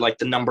 who are like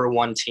the number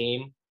one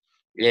team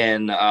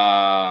in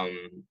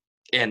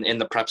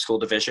the prep school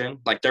division.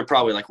 Like they're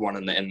probably like one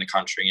in the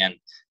country, and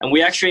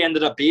we actually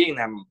ended up beating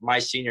them my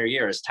senior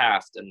year as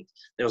Taft, and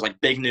it was like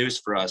big news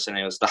for us, and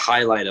it was the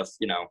highlight of,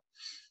 you know,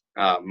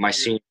 my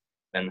senior.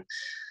 And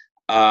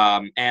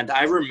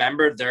I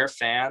remember their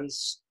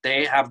fans,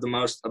 they have the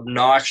most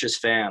obnoxious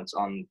fans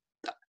on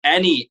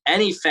any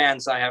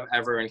fans I have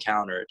ever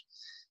encountered.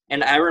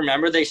 And I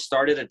remember they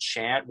started a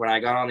chant when I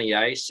got on the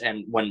ice,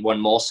 and when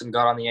Molson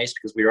got on the ice,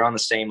 because we were on the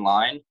same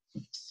line,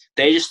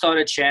 they just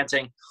started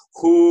chanting,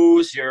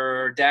 "Who's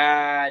your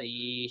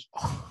daddy?"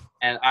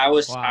 And I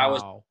was,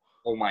 oh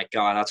my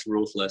God, that's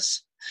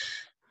ruthless.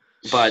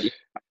 But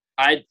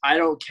I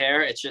don't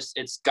care.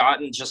 It's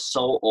gotten just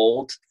so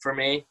old for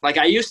me. Like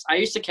I used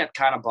to get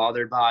kind of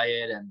bothered by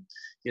it, and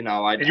you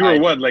know, and you were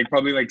what, like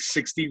probably like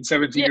 16,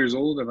 17 years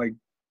old, and like,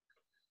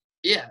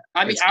 yeah.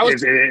 I mean,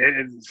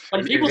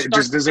 it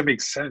just doesn't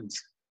make sense.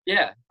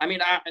 Yeah, I mean,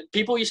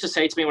 people used to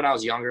say to me when I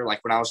was younger,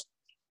 like when I was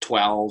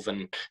 12,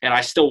 and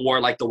I still wore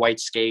like the white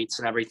skates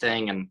and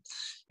everything, and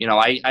you know,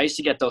 I used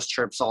to get those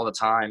chirps all the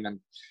time, and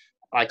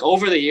like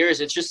over the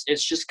years, it's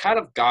just kind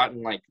of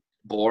gotten like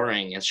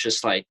boring. It's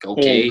just like,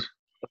 okay,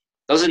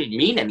 doesn't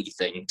mean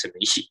anything to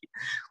me.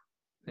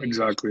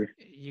 Exactly.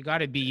 You got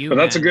to be you. But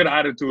that's a good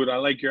attitude. I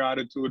like your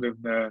attitude,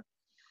 and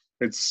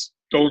it's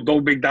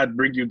don't make that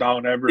bring you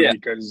down ever,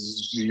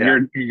 because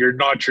you're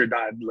not your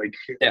dad. Like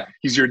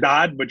he's your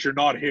dad, but you're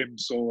not him.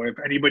 So if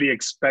anybody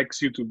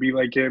expects you to be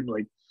like him,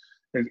 like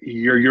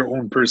you're your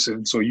own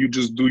person. So you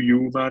just do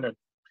you, man. And,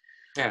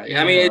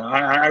 I mean,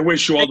 I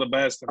wish you all the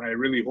best, and I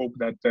really hope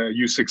that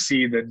you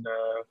succeed and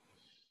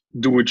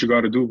do what you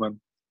got to do, man.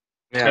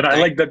 Yeah, and I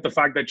like that the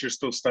fact that you're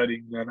still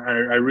studying, and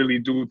I really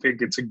do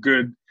think it's a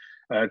good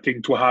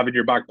thing to have in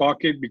your back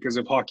pocket, because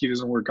if hockey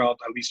doesn't work out,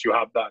 at least you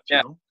have that. You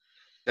know?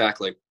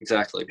 Exactly.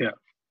 Yeah.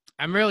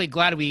 I'm really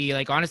glad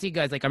honestly,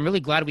 guys, like, I'm really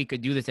glad we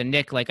could do this. And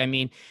Nick, like, I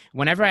mean,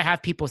 whenever I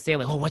have people say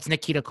like, oh, what's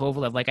Nikita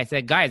Kovalev? Like I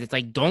said, guys, it's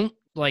like, don't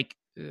like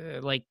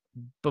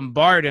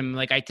bombard him.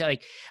 Like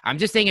I'm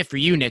just saying it for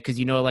you, Nick, because,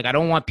 you know, like, I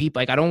don't want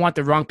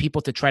the wrong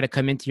people to try to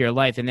come into your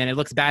life, and then it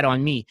looks bad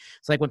on me.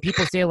 So like when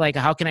people say like,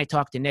 how can I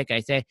talk to Nick?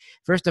 I say,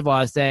 first of all,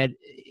 I said,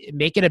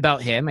 make it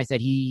about him. I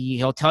said,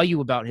 he'll tell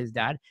you about his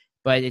dad.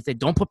 But I said,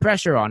 don't put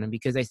pressure on him,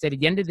 because I said, at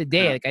the end of the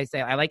day, like I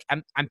said,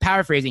 I'm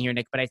paraphrasing here,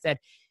 Nick, but I said,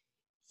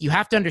 you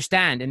have to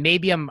understand, and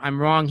maybe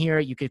I'm wrong here.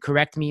 You could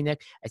correct me,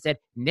 Nick. I said,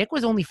 Nick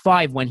was only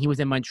 5 when he was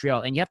in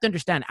Montreal. And you have to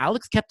understand,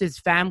 Alex kept his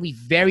family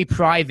very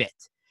private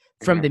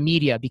from the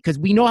media, because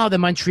we know how the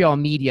Montreal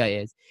media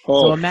is.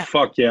 Oh,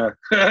 fuck yeah.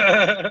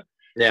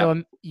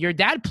 So your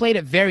dad played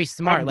it very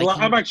smart.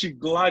 I'm actually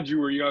glad you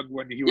were young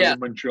when he was in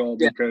Montreal,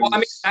 because... Well, I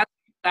mean,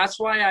 that's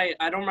why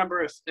I don't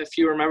remember if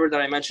you remember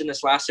that I mentioned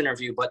this last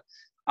interview, but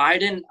I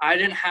didn't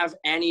have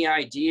any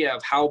idea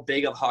of how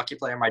big of a hockey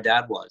player my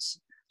dad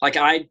was. Like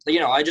I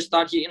just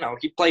thought he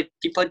played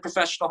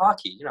professional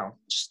hockey,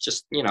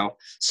 just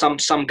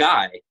some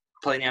guy.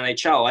 play in the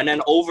NHL. And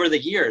then over the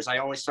years, I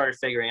only started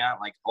figuring out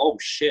like, oh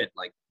shit,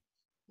 like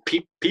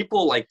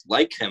people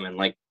like him and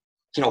like,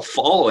 you know,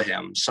 follow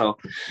him. So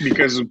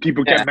because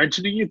people kept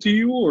mentioning it to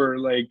you, or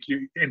like your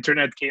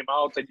internet came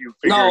out and you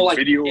figured no, like,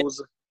 videos.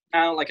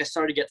 Now, like I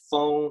started to get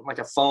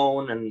a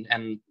phone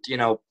and you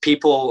know,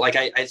 people like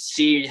I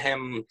see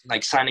him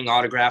like signing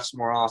autographs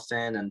more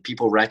often and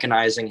people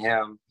recognizing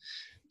him.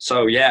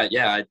 So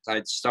I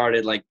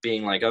started like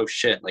being like, oh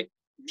shit, like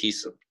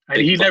he's a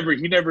and he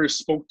never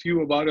spoke to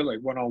you about it like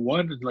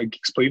one-on-one and like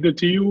explained it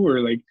to you, or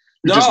like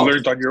you No. just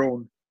learned on your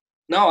own?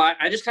 No,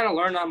 I just kind of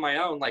learned on my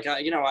own. Like,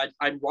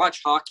 I'd watch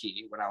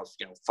hockey when I was,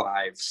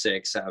 5,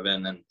 6,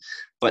 7.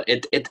 But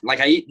it like,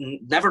 I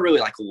never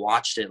really like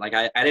watched it. Like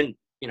I didn't,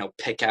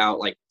 pick out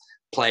like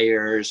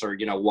players or,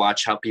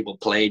 watch how people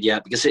played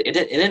yet, because it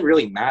didn't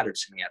really matter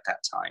to me at that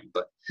time.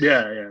 But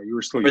yeah, you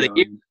were still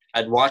young.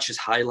 I'd watch his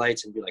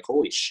highlights and be like,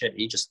 holy shit,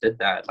 he just did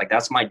that. Like,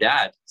 that's my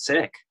dad.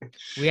 Sick.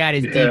 We had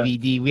his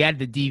DVD. We had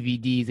the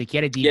DVDs. Like, he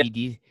had a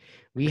DVD. Yeah.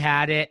 We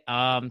had it.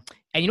 And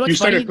you know what's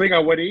funny? You started playing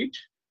at what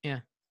age? Yeah.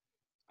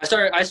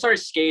 I started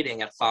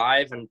skating at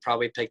 5 and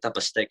probably picked up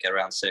a stick at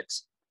around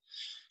 6.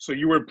 So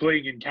you were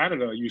playing in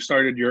Canada. You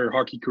started your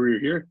hockey career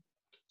here.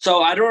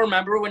 So I don't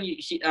remember when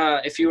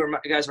if you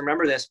guys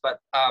remember this, but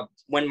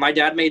when my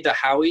dad made the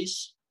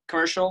Howie's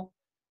commercial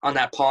on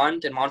that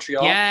pond in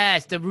Montreal.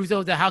 Yes, the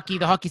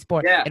hockey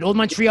sport. Yeah. At Old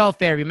Montreal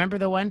Fair. Remember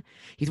the one?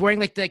 He's wearing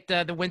like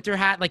the winter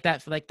hat, like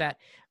that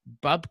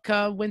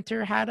Bubka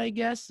winter hat, I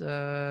guess.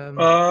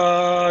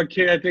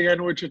 Okay, I think I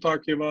know what you're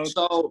talking about.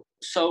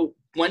 So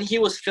when he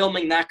was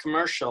filming that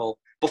commercial,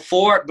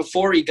 before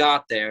he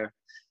got there,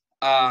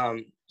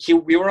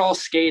 we were all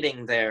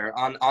skating there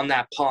on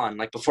that pond,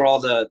 like before all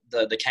the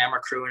camera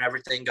crew and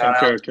everything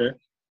got out. Okay.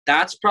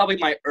 That's probably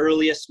my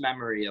earliest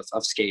memory of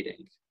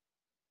skating,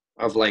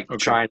 of like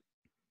trying.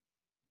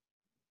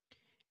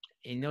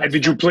 And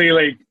did you play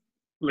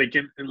like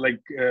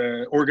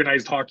in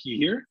organized hockey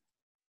here?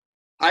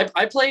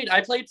 I played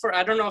for,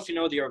 I don't know if you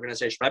know the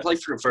organization, but I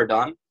played for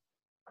Verdun.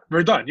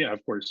 Verdun, yeah,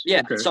 of course. Yeah,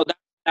 okay. So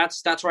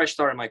that's where I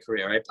started my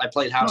career. I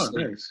played house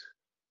league. Nice.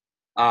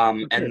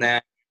 Okay. And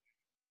then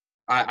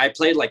I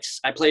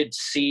played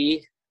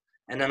C,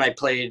 and then I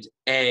played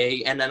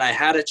A, and then I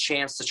had a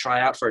chance to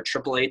try out for a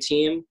AAA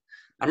team.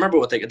 I remember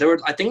what they were.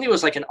 I think it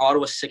was like an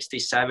Ottawa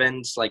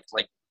 67s, like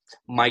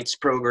Mites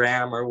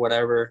program or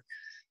whatever.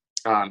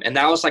 And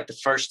that was like the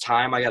first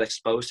time I got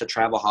exposed to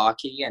travel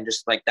hockey, and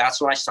just like that's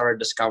when I started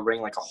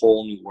discovering like a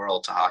whole new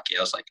world to hockey.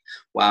 I was like,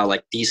 wow,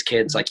 like these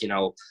kids like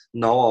know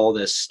all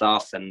this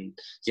stuff, and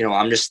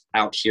I'm just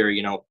out here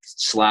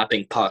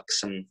slapping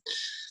pucks and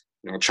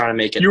trying to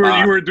make it. You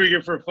were doing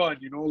it for fun,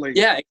 like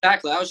yeah,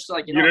 exactly. I was just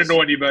like you didn't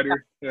know any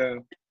better. Yeah.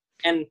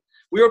 And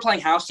we were playing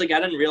house league. I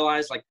didn't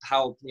realize like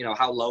how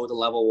low the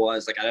level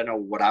was. Like I didn't know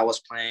what I was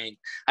playing.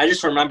 I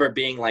just remember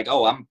being like,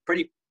 oh, I'm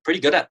pretty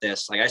good at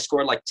this. Like I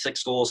scored like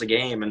 6 goals a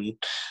game, and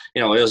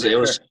it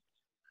was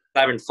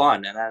having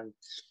fun. And then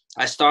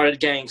I started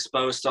getting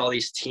exposed to all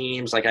these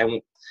teams. Like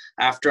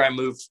after I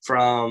moved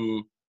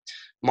from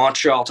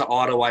Montreal to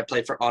Ottawa, I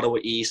played for Ottawa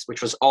East,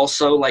 which was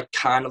also like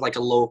kind of like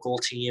a local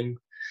team.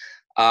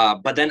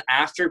 But then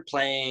after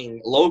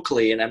playing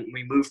locally, and then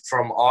we moved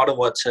from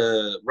Ottawa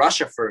to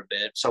Russia for a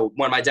bit. So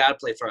when my dad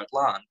played for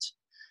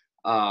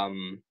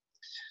Atlant,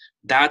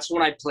 that's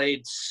when I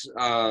played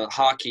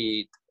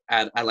hockey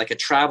at like a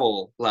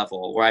travel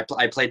level, where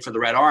I played for the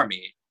Red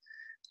Army.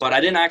 But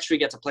I didn't actually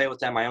get to play with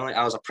them.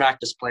 I was a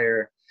practice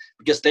player,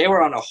 because they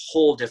were on a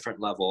whole different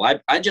level.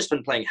 I'd just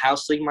been playing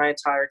house league my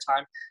entire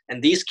time,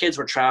 and these kids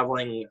were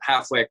traveling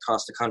halfway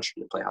across the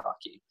country to play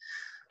hockey.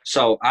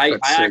 So I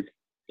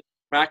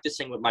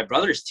practicing with my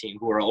brother's team,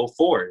 who are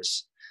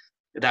 04s,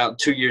 about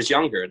 2 years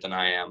younger than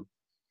I am.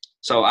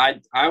 So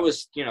I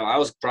was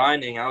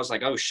grinding. I was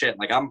like, oh shit,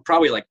 like I'm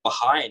probably like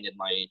behind in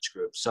my age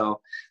group. So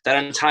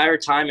that entire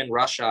time in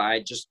Russia,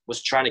 I just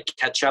was trying to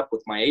catch up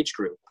with my age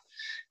group.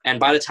 And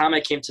by the time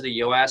I came to the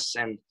US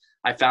and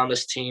I found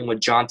this team with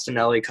John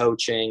Tonelli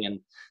coaching, and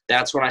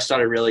that's when I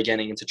started really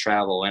getting into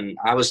travel. And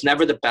I was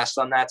never the best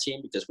on that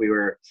team, because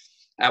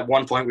at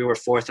one point we were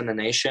 4th in the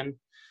nation.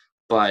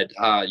 But,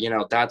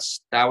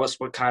 that was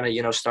what kind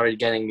of, started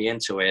getting me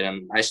into it.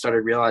 And I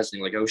started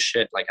realizing like, oh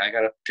shit, like I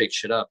got to pick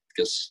shit up,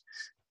 because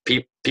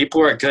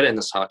people are good in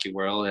this hockey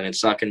world, and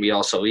it's not going to be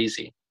all so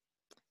easy.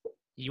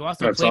 You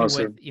also played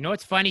with,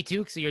 it's funny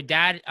too. So your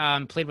dad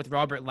played with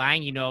Robert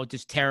Lang,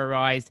 just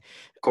terrorized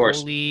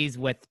goalies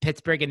with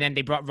Pittsburgh, and then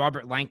they brought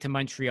Robert Lang to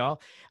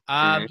Montreal.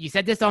 You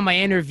said this on my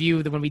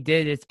interview when we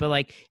did this, but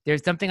like,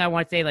 there's something I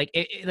want to say. Like,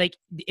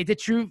 is it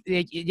true?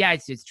 Yeah,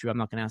 it's true. I'm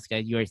not gonna ask you.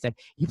 You already said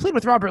you played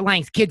with Robert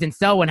Lang's kids in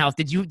Selwyn House.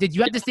 Did you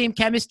have the same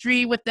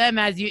chemistry with them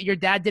as your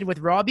dad did with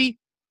Robbie?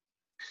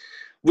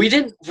 We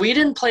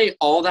didn't play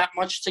all that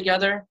much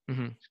together.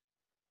 Mm-hmm.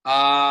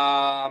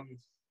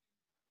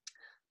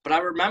 But I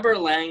remember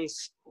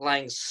Lang's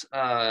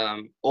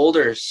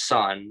older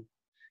son,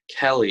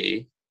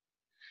 Kelly,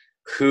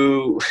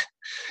 who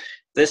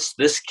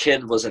this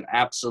kid was an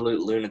absolute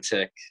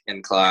lunatic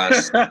in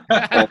class.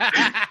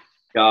 Oh,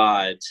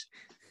 God.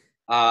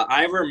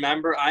 I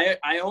remember,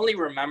 I only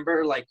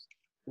remember like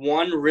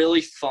one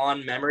really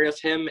fond memory of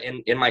him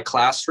in my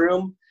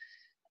classroom.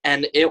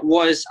 And it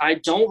was, I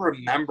don't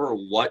remember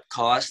what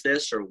caused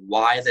this or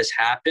why this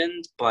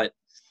happened, but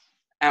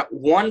at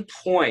one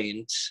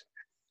point,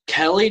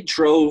 Kelly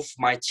drove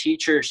my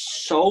teacher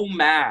so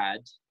mad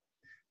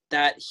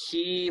that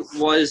he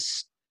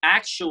was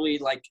actually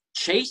like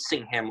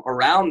chasing him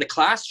around the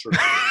classroom.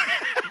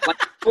 Like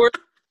we're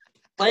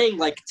playing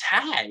like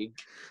tag,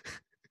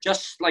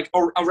 just like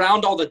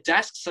around all the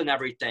desks and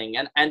everything.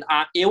 And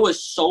it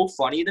was so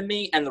funny to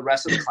me and the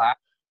rest of the class.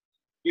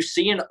 You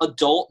see an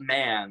adult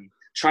man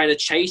trying to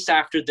chase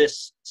after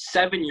this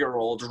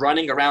 7-year-old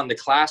running around the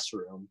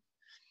classroom.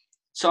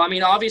 So, I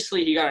mean,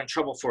 obviously he got in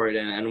trouble for it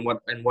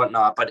and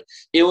whatnot, but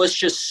it was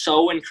just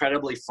so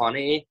incredibly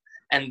funny.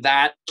 And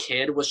that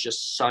kid was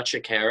just such a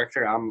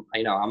character. I'm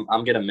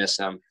going to miss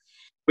him.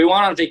 We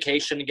went on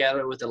vacation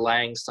together with the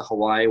Langs to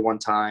Hawaii one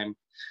time.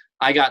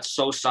 I got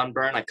so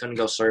sunburned I couldn't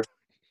go surf.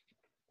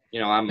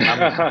 I'm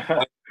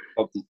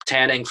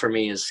tanning for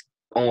me is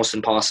almost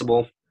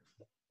impossible.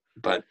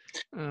 But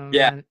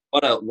yeah, man.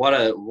 what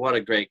a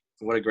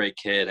great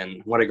kid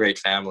and what a great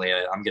family.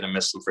 I'm gonna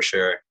miss them for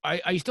sure.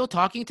 Are you still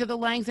talking to the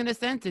Langs in a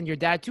sense, and your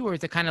dad too, or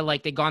is it kind of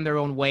like they gone their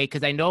own way?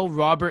 Because I know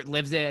Robert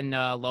lives in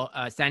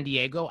San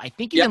Diego. I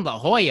think he's in La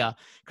Jolla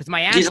because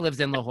my aunt lives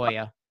in La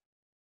Jolla.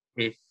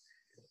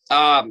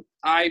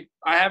 I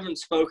haven't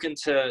spoken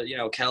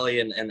to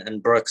Kelly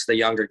and Brooks, the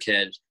younger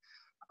kid,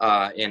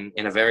 in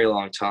a very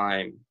long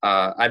time.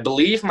 I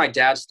believe my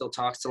dad still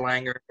talks to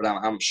Langer, but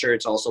I'm sure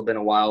it's also been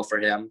a while for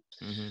him.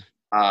 Mm-hmm.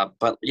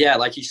 But yeah,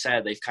 like you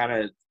said, they've kind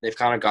of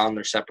gone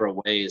their separate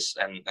ways,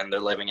 and they're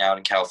living out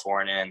in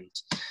California. And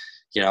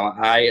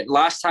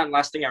last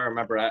thing I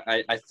remember,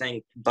 I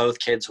think both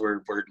kids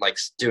were like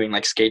doing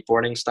like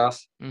skateboarding stuff.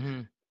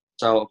 Mm-hmm.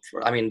 So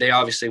I mean, they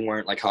obviously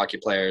weren't like hockey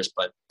players,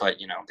 but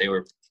they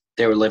were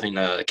living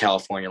the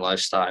California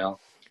lifestyle.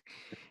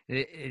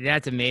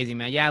 That's amazing,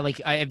 man. Yeah,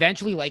 like I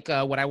eventually, like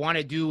what I want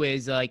to do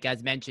is, like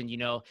as mentioned,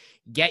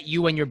 get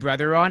you and your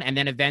brother on, and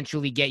then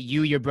eventually get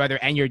you, your brother,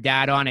 and your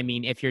dad on. I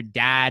mean, if your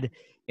dad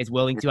is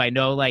willing to, I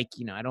know, like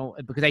I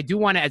don't, because I do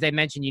want to, as I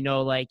mentioned,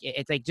 like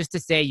it's like just to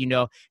say,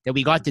 that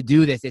we got to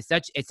do this. It's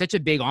such a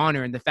big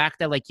honor, and the fact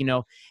that like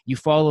you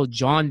followed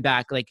John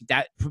back, like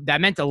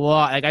that meant a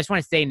lot. Like I just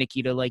want to say,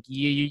 Nikita, like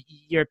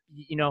you're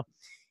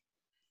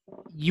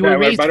you were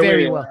raised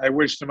very well. I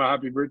wished him a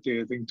happy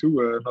birthday, I think,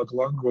 too, not too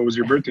long ago. It was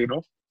your birthday,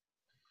 no?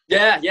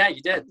 Yeah,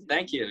 you did.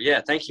 Thank you.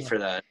 Yeah, thank you for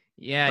that.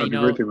 Yeah,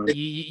 happy birthday,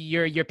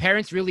 your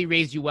parents really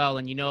raised you well.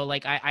 And,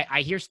 like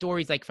I hear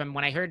stories like from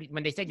when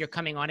they said you're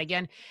coming on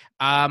again.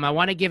 I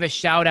want to give a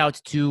shout out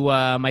to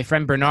my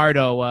friend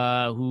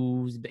Bernardo,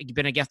 who's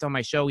been a guest on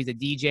my show. He's a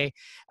DJ.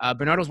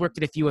 Bernardo's worked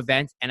at a few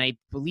events, and I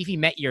believe he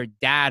met your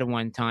dad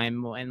one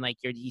time. And like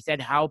he said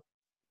how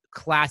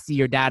classy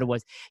your dad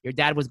was. Your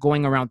dad was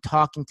going around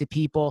talking to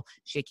people,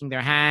 shaking their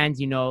hands,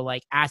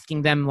 like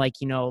asking them like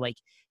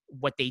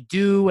what they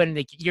do. And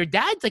like your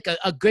dad's like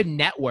a good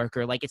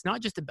networker. Like it's not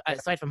just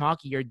aside from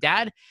hockey, your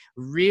dad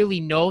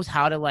really knows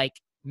how to like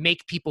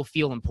make people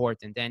feel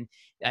important. And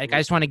like I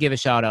just want to give a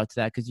shout out to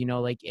that, because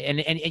like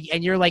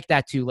and you're like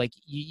that too. Like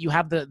you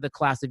have the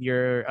class of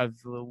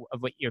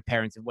what your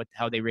parents and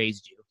how they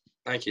raised you.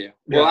 Thank you.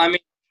 Yeah. Well, I mean,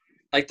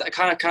 like the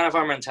kind of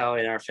our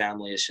mentality in our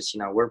family is just,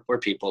 we're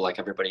people like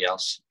everybody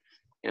else.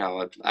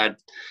 I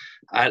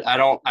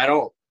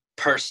don't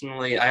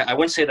personally, I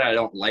wouldn't say that I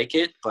don't like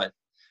it, but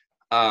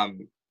I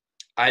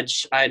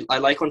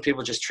like when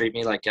people just treat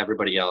me like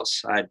everybody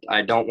else.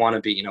 I don't want to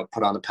be,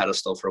 put on the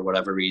pedestal for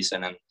whatever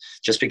reason. And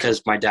just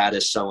because my dad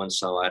is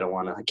so-and-so, I don't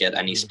want to get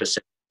any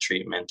specific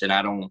treatment. And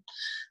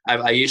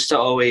I used to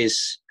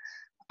always,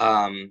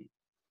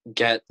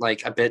 get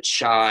like a bit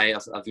shy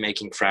of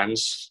making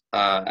friends,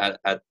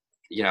 at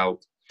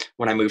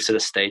when I moved to the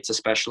States,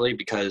 especially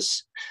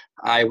because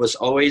I was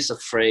always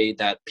afraid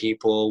that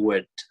people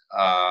would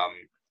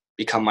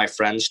become my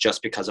friends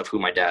just because of who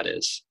my dad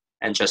is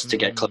and just to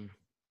get close.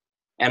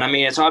 And I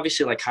mean, it's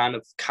obviously like kind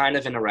of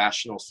an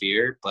irrational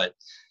fear, but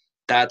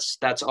that's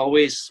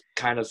always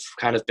kind of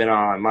been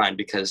on my mind,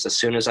 because as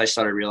soon as I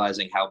started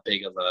realizing how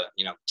big of a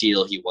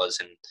deal he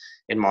was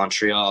in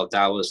Montreal,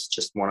 that was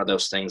just one of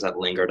those things that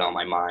lingered on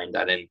my mind.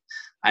 I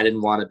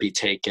didn't want to be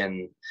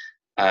taken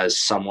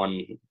as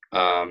someone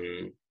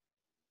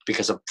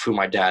because of who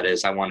my dad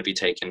is. I want to be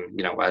taken,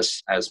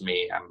 as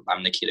me.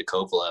 I'm Nikita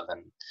Kovalev,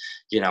 and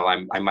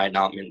I might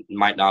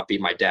not be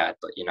my dad,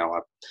 but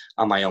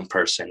I'm my own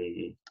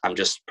person. I'm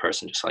just a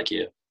person just like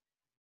you.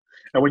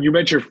 And when you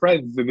met your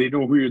friends, did they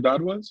know who your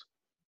dad was?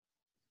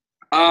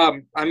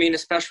 I mean,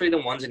 especially the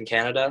ones in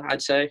Canada,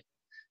 I'd say.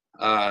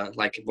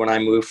 Like when I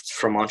moved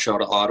from Montreal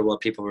to Ottawa,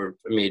 people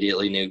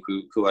immediately knew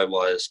who I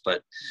was.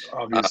 But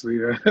obviously,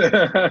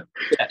 yeah.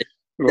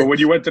 Well, when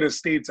you went to the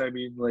States, I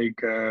mean, like,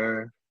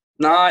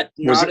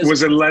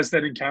 was it less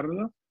than in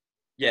Canada?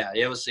 Yeah,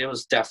 it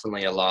was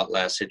definitely a lot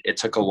less. It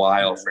took a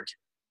while for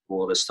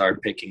people to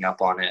start picking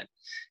up on it.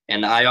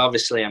 And I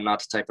obviously am not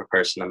the type of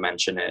person to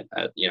mention it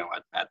at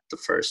the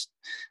first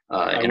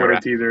I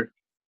wouldn't either.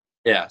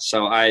 Yeah.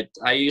 So I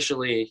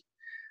usually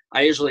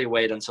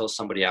wait until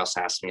somebody else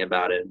asks me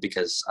about it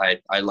because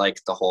I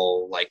like the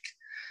whole like,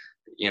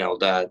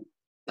 that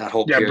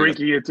whole period.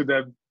 Breaking it to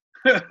them.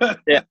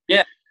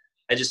 Yeah.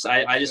 I just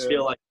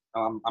feel like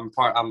I'm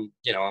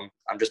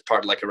just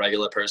part of like a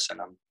regular person.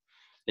 I'm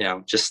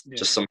just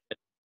some.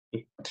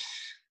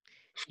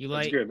 You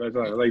That's like good.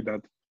 I like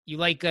that. You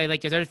like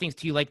there's other things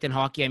too you liked in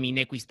hockey. I mean,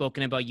 Nick, we've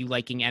spoken about you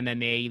liking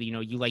MMA.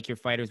 You like your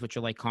fighters, which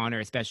are like Connor,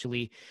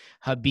 especially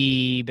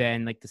Habib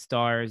and like the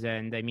Stars.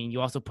 And I mean,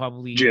 you also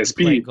probably play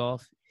GSP.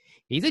 golf.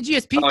 He's a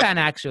GSP fan,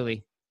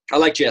 actually. I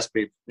like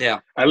GSP. Yeah.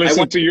 I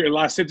listened to your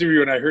last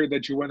interview and I heard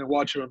that you went and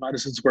watched him at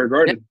Madison Square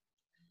Garden.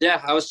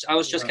 Yeah, I was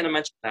just gonna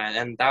mention that,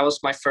 and that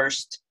was my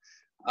first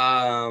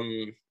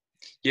UFC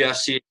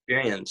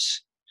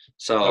experience.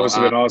 So that was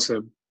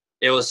awesome.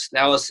 That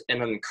was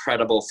an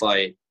incredible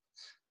fight.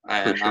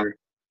 For sure.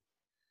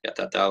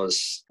 That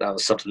was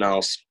something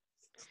else.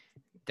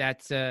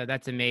 That's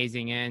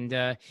amazing. And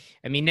I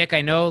mean, Nick,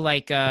 I know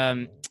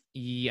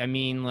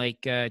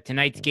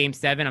tonight's game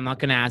 7. I'm not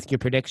going to ask your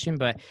prediction,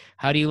 but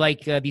how do you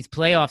like these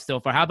playoffs so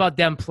far? How about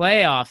them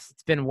playoffs?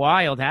 It's been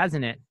wild,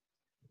 hasn't it?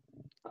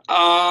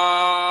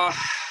 My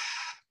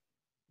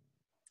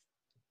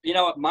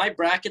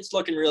bracket's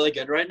looking really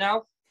good right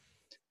now,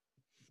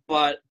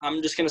 but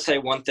I'm just going to say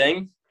one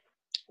thing.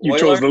 You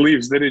chose the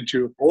Leafs, didn't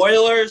you?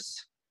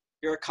 Oilers,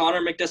 you're a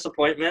Connor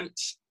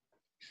McDisappointment.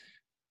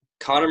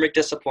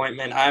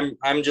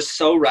 I'm just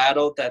so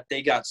rattled that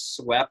they got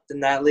swept in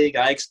that league.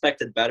 I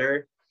expected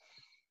better.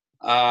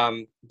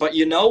 But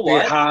you know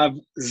what? They have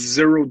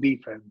zero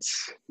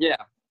defense. Yeah.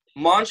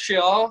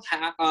 Montreal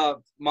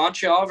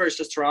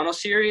versus Toronto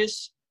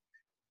series.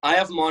 I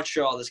have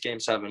Montreal this game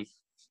 7.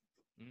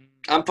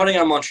 I'm putting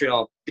on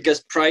Montreal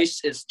because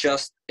Price is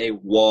just a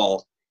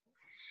wall.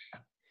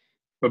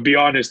 But be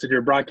honest, in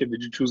your bracket,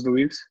 did you choose the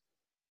Leafs?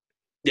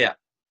 Yeah.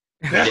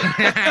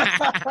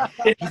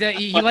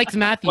 He likes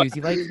Matthews.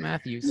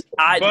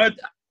 But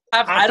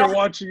after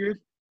watching it,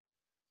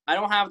 I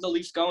don't have the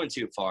Leafs going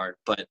too far,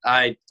 but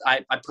I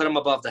put them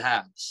above the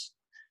Habs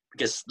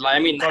because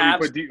Habs.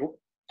 You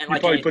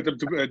probably put them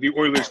to the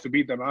Oilers to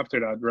beat them after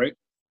that, right?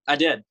 I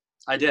did.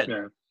 Yeah,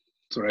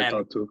 that's what I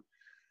thought too.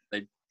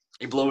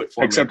 He blew it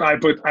for me. Except I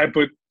put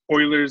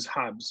Oilers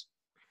Habs.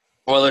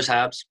 Oilers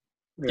Habs.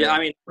 Yeah, I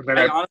mean,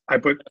 I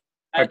put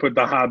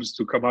the Habs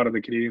to come out of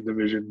the Canadian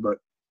division, but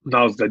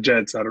now it's the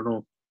Jets. I don't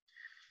know,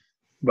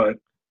 but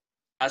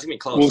that's gonna be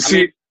close. We'll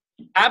see.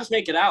 Habs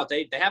make it out.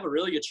 They have a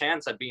really good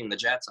chance at beating the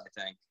Jets. I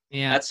think.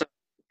 Yeah, that's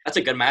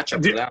a good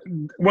matchup for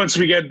them. Once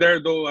we get there,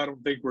 though, I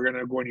don't think we're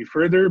gonna go any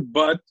further.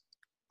 But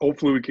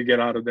hopefully, we could get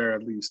out of there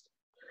at least.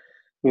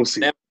 We'll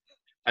see.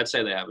 I'd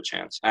say they have a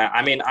chance.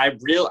 I mean, I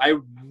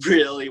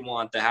really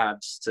want the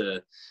Habs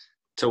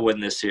to win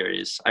this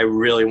series. I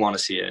really want to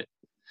see it.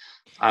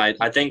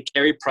 I think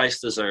Carey Price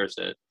deserves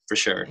it for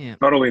sure. Yeah.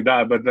 Not only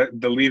that, but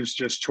the Leafs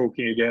just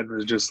choking again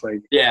was just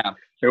like it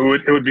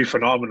would be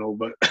phenomenal.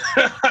 But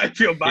I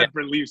feel bad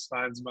for Leafs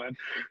fans, man.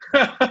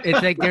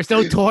 It's like they're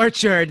so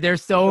tortured. They're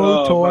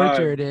so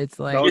tortured. Man. It's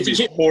like that would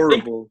be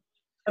horrible.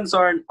 Penguins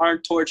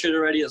aren't tortured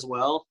already as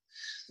well.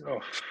 Oh.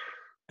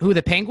 Who,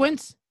 the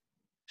Penguins?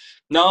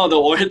 No, the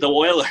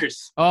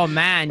Oilers. Oh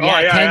man,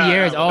 10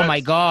 years. Oh my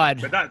God.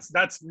 But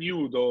that's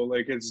new though.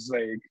 Like it's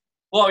like.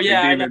 Well,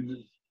 yeah.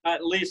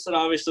 At least it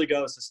obviously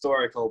goes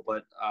historical,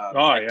 but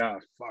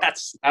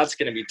that's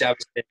going to be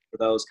devastating for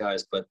those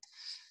guys. But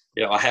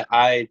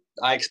I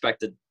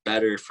expected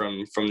better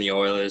from the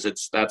Oilers.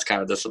 That's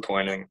kind of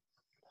disappointing.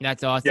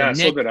 That's awesome. Yeah,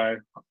 Nick, so did I.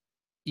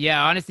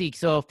 Yeah, honestly.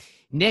 So,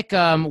 Nick,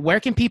 John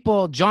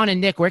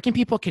and Nick, where can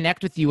people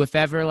connect with you if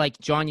ever, like,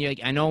 John,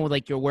 I know,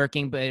 like, you're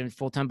working but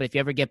full time, but if you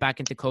ever get back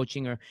into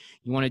coaching or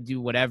you want to do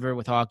whatever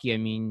with hockey, I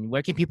mean,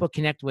 where can people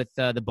connect with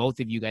the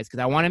both of you guys? Because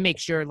I want to make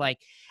sure, like,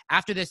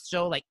 after this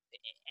show, like,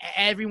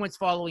 everyone's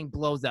following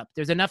blows up.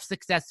 There's enough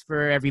success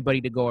for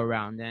everybody to go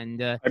around.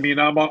 And I mean,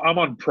 I'm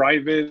on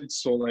private,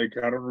 so like,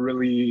 I don't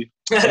really,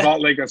 I'm not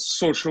like a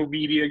social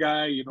media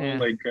guy,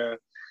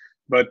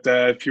 But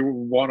if you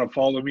want to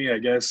follow me, I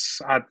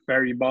guess at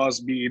Ferri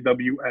Boss,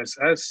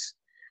 BAWSS.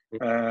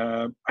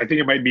 I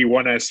think it might be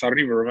 1S. I don't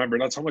even remember.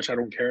 That's how much I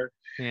don't care.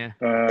 Yeah.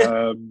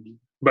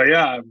 But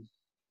yeah,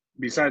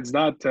 besides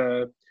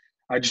that,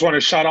 I just want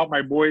to shout out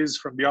my boys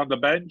from Beyond the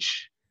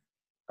Bench.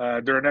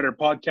 They're another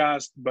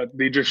podcast, but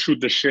they just shoot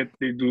the shit.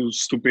 They do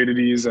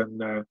stupidities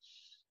and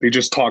they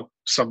just talk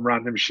some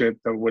random shit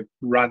with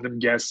random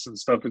guests and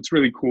stuff. It's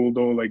really cool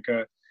though. Like,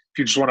 if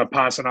you just want to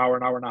pass an hour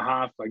and a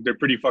half, like they're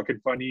pretty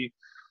fucking funny.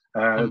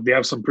 They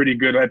have some pretty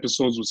good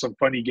episodes with some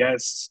funny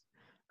guests.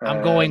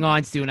 I'm going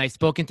on soon. I've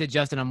spoken to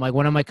Justin. I'm like,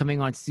 when am I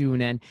coming on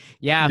soon? And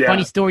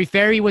funny story.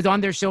 Ferri was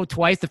on their show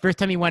twice. The first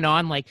time he went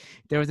on, like,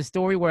 there was a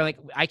story where, like,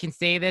 I can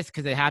say this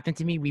because it happened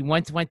to me. We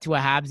once went to a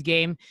Habs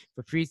game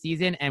for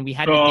preseason, and we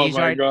had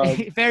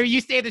Desjardins. Ferri,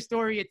 you say the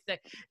story.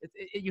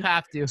 You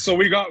have to. So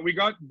we got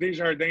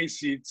Desjardins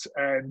seats,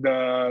 and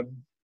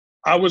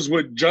I was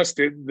with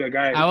Justin, the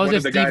guy. I was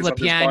with Steve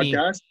Lapiani. On this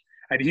podcast,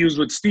 and he was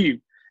with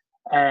Steve.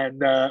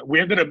 And we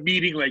ended up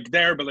meeting like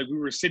there, but like we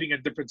were sitting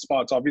in different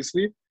spots,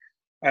 obviously.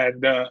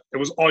 And it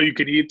was all you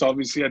can eat,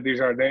 obviously, at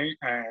Desjardins.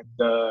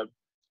 And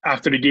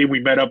after the game, we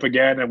met up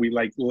again and we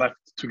like left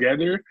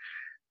together.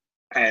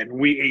 And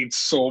we ate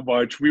so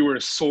much. We were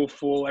so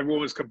full. Everyone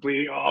was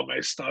complaining, "Oh,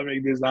 my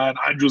stomach, this, that." And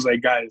Andrew's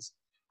like, "Guys,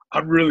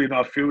 I'm really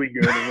not feeling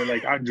good." And we're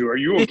like, "Andrew, are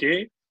you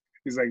okay?"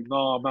 He's like,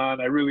 "No,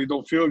 man, I really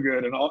don't feel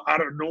good." And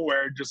out of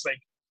nowhere, just like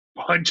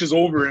punches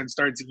over and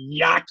starts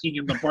yakking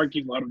in the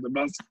parking lot of the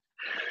bus.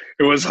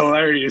 It was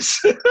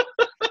hilarious. It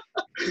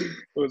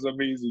was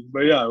amazing.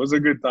 But yeah, it was a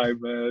good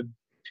time, man.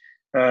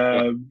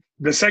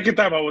 The second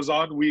time I was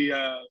on, we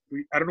I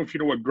don't know if you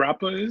know what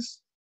grappa is.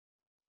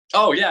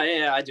 Oh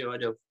yeah, I do.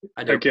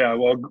 Like, yeah,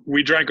 well,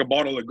 we drank a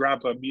bottle of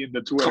grappa, me and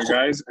the two other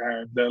guys,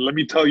 and let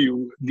me tell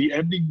you, the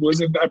ending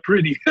wasn't that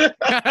pretty.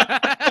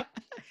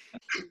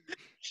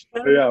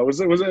 Yeah,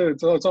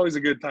 it's always a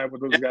good time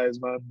with those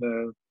guys,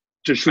 man.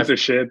 Just shoot the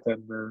shit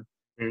and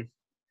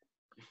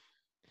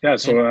yeah.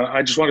 So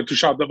I just wanted to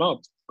shout them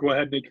out. Go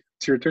ahead, Nick.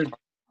 It's your turn.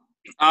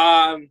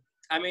 I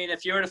mean,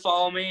 if you were to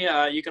follow me,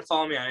 you can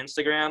follow me on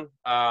Instagram.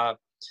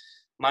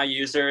 My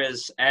user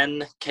is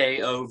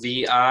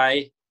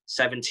NKOVI17,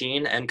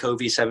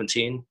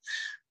 NKOV17.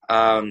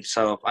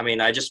 So I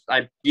mean, I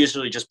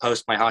usually just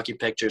post my hockey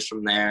pictures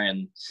from there,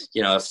 and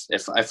you know,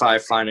 if I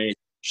find anything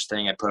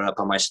interesting, I put it up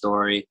on my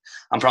story.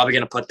 I'm probably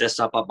gonna put this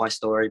up my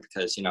story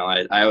because you know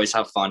I always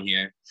have fun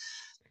here.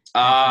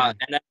 And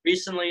then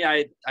recently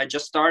I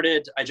just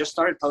started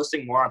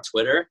posting more on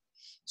Twitter.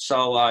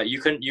 So you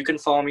can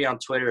follow me on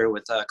Twitter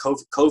with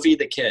Kovie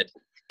the Kid,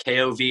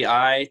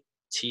 KOVITHE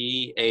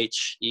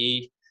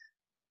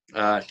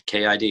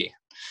KID.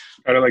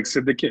 Kind of like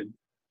Sid the Kid.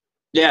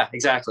 Yeah,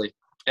 exactly.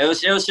 It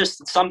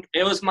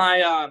was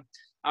my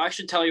I'll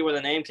actually tell you where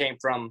the name came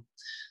from.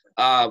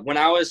 When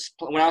I was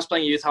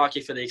playing youth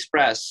hockey for the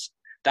Express,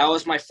 that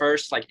was my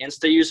first like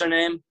Insta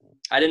username.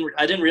 I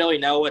didn't really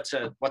know what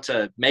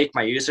to make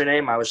my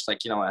username. I was just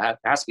like, you know, it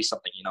has to be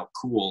something, you know,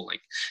 cool.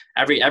 Like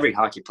every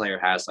hockey player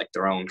has like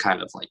their own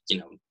kind of like, you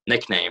know,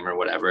 nickname or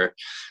whatever.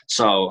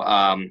 So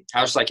I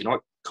was like, you know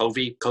what,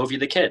 Kovie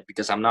the Kid,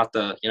 because I'm not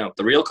the, you know,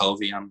 the real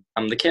Kovie.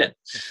 I'm the kid.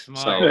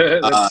 So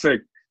that's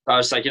sick. I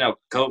was like, you know,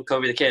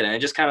 Kovie the Kid, and it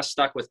just kind of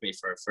stuck with me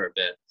for a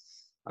bit.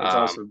 That's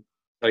awesome.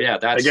 So yeah,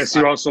 I guess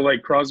you also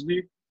like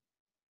Crosby.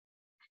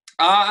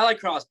 I like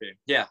Crosby.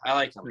 Yeah, I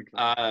like him.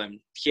 Okay.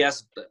 He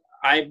has.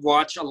 I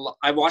watch a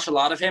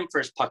lot of him for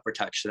his puck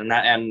protection,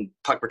 and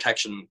puck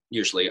protection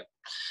usually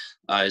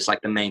is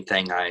like the main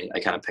thing I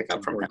kind of pick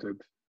up from him.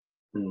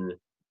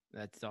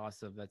 That's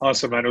awesome. That's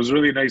awesome, man. It was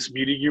really nice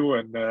meeting you,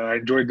 and I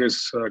enjoyed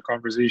this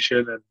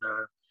conversation. And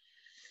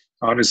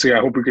honestly, I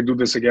hope we can do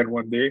this again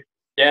one day.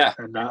 Yeah.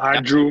 And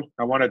Andrew,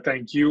 I want to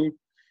thank you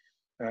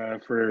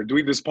for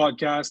doing this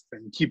podcast,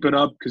 and keep it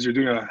up because you're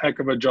doing a heck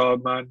of a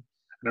job, man.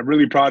 And I'm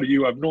really proud of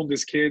you. I've known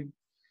this kid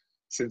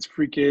since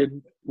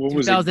freaking, what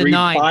was it, grade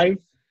 5?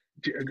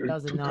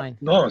 2009.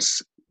 No,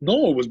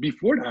 it was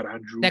before that,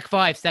 Andrew. Sec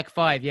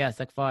 5. Yeah,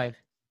 Sec 5.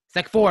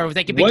 Sec 4. It was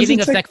like the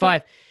beginning of Sec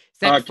 5.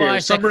 Sec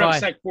 5, summer Sec 5. of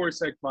Sec 4,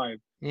 Sec 5.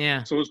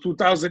 Yeah. So it was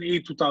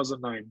 2008,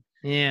 2009.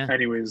 Yeah.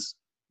 Anyways,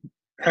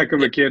 heck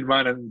of a kid,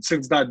 man. And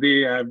since that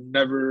day, I've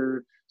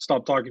never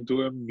stopped talking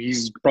to him.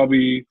 He's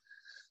probably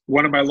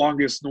one of my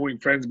longest knowing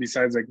friends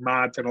besides like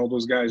Matt and all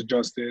those guys,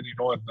 Justin, you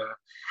know,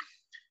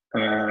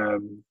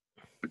 and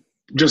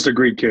just a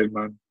great kid,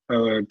 man.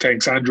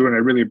 Thanks, Andrew, and I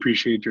really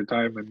appreciate your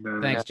time.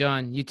 And thanks,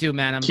 John. You too,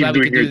 man. I'm keep glad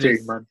we doing could do your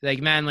this.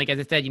 thing, man. Like as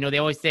I said, you know, they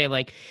always say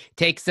like it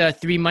takes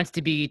 3 months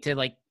to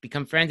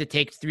become friends. It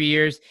takes 3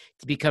 years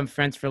to become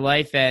friends for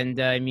life. And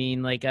I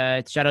mean, like,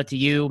 shout out to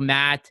you,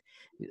 Matt,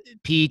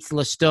 Pete,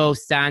 Lesto,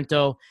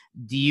 Santo,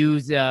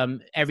 Diuz,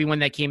 everyone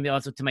that came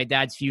also to my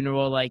dad's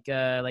funeral. Like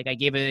I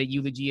gave a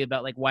eulogy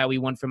about like why we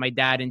won for my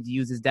dad and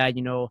Diuz's dad.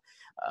 You know,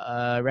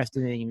 rest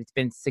in. It's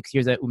been 6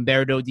 years at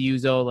Umberto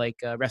Diuzo.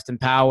 Like rest in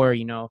power.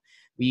 You know.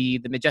 The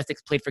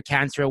Majestics played for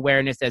cancer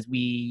awareness as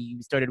we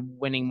started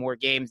winning more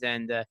games,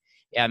 and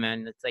yeah,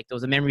 man, it's like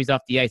those are memories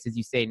off the ice, as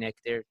you say, Nick.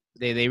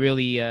 They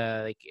really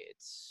like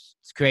it's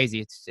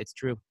crazy. It's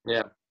true.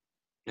 Yeah.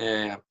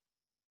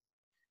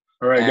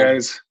 All right,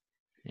 guys.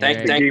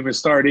 The game is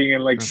starting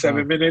in like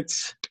 7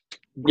 minutes.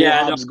 Go,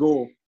 Habs,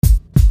 go.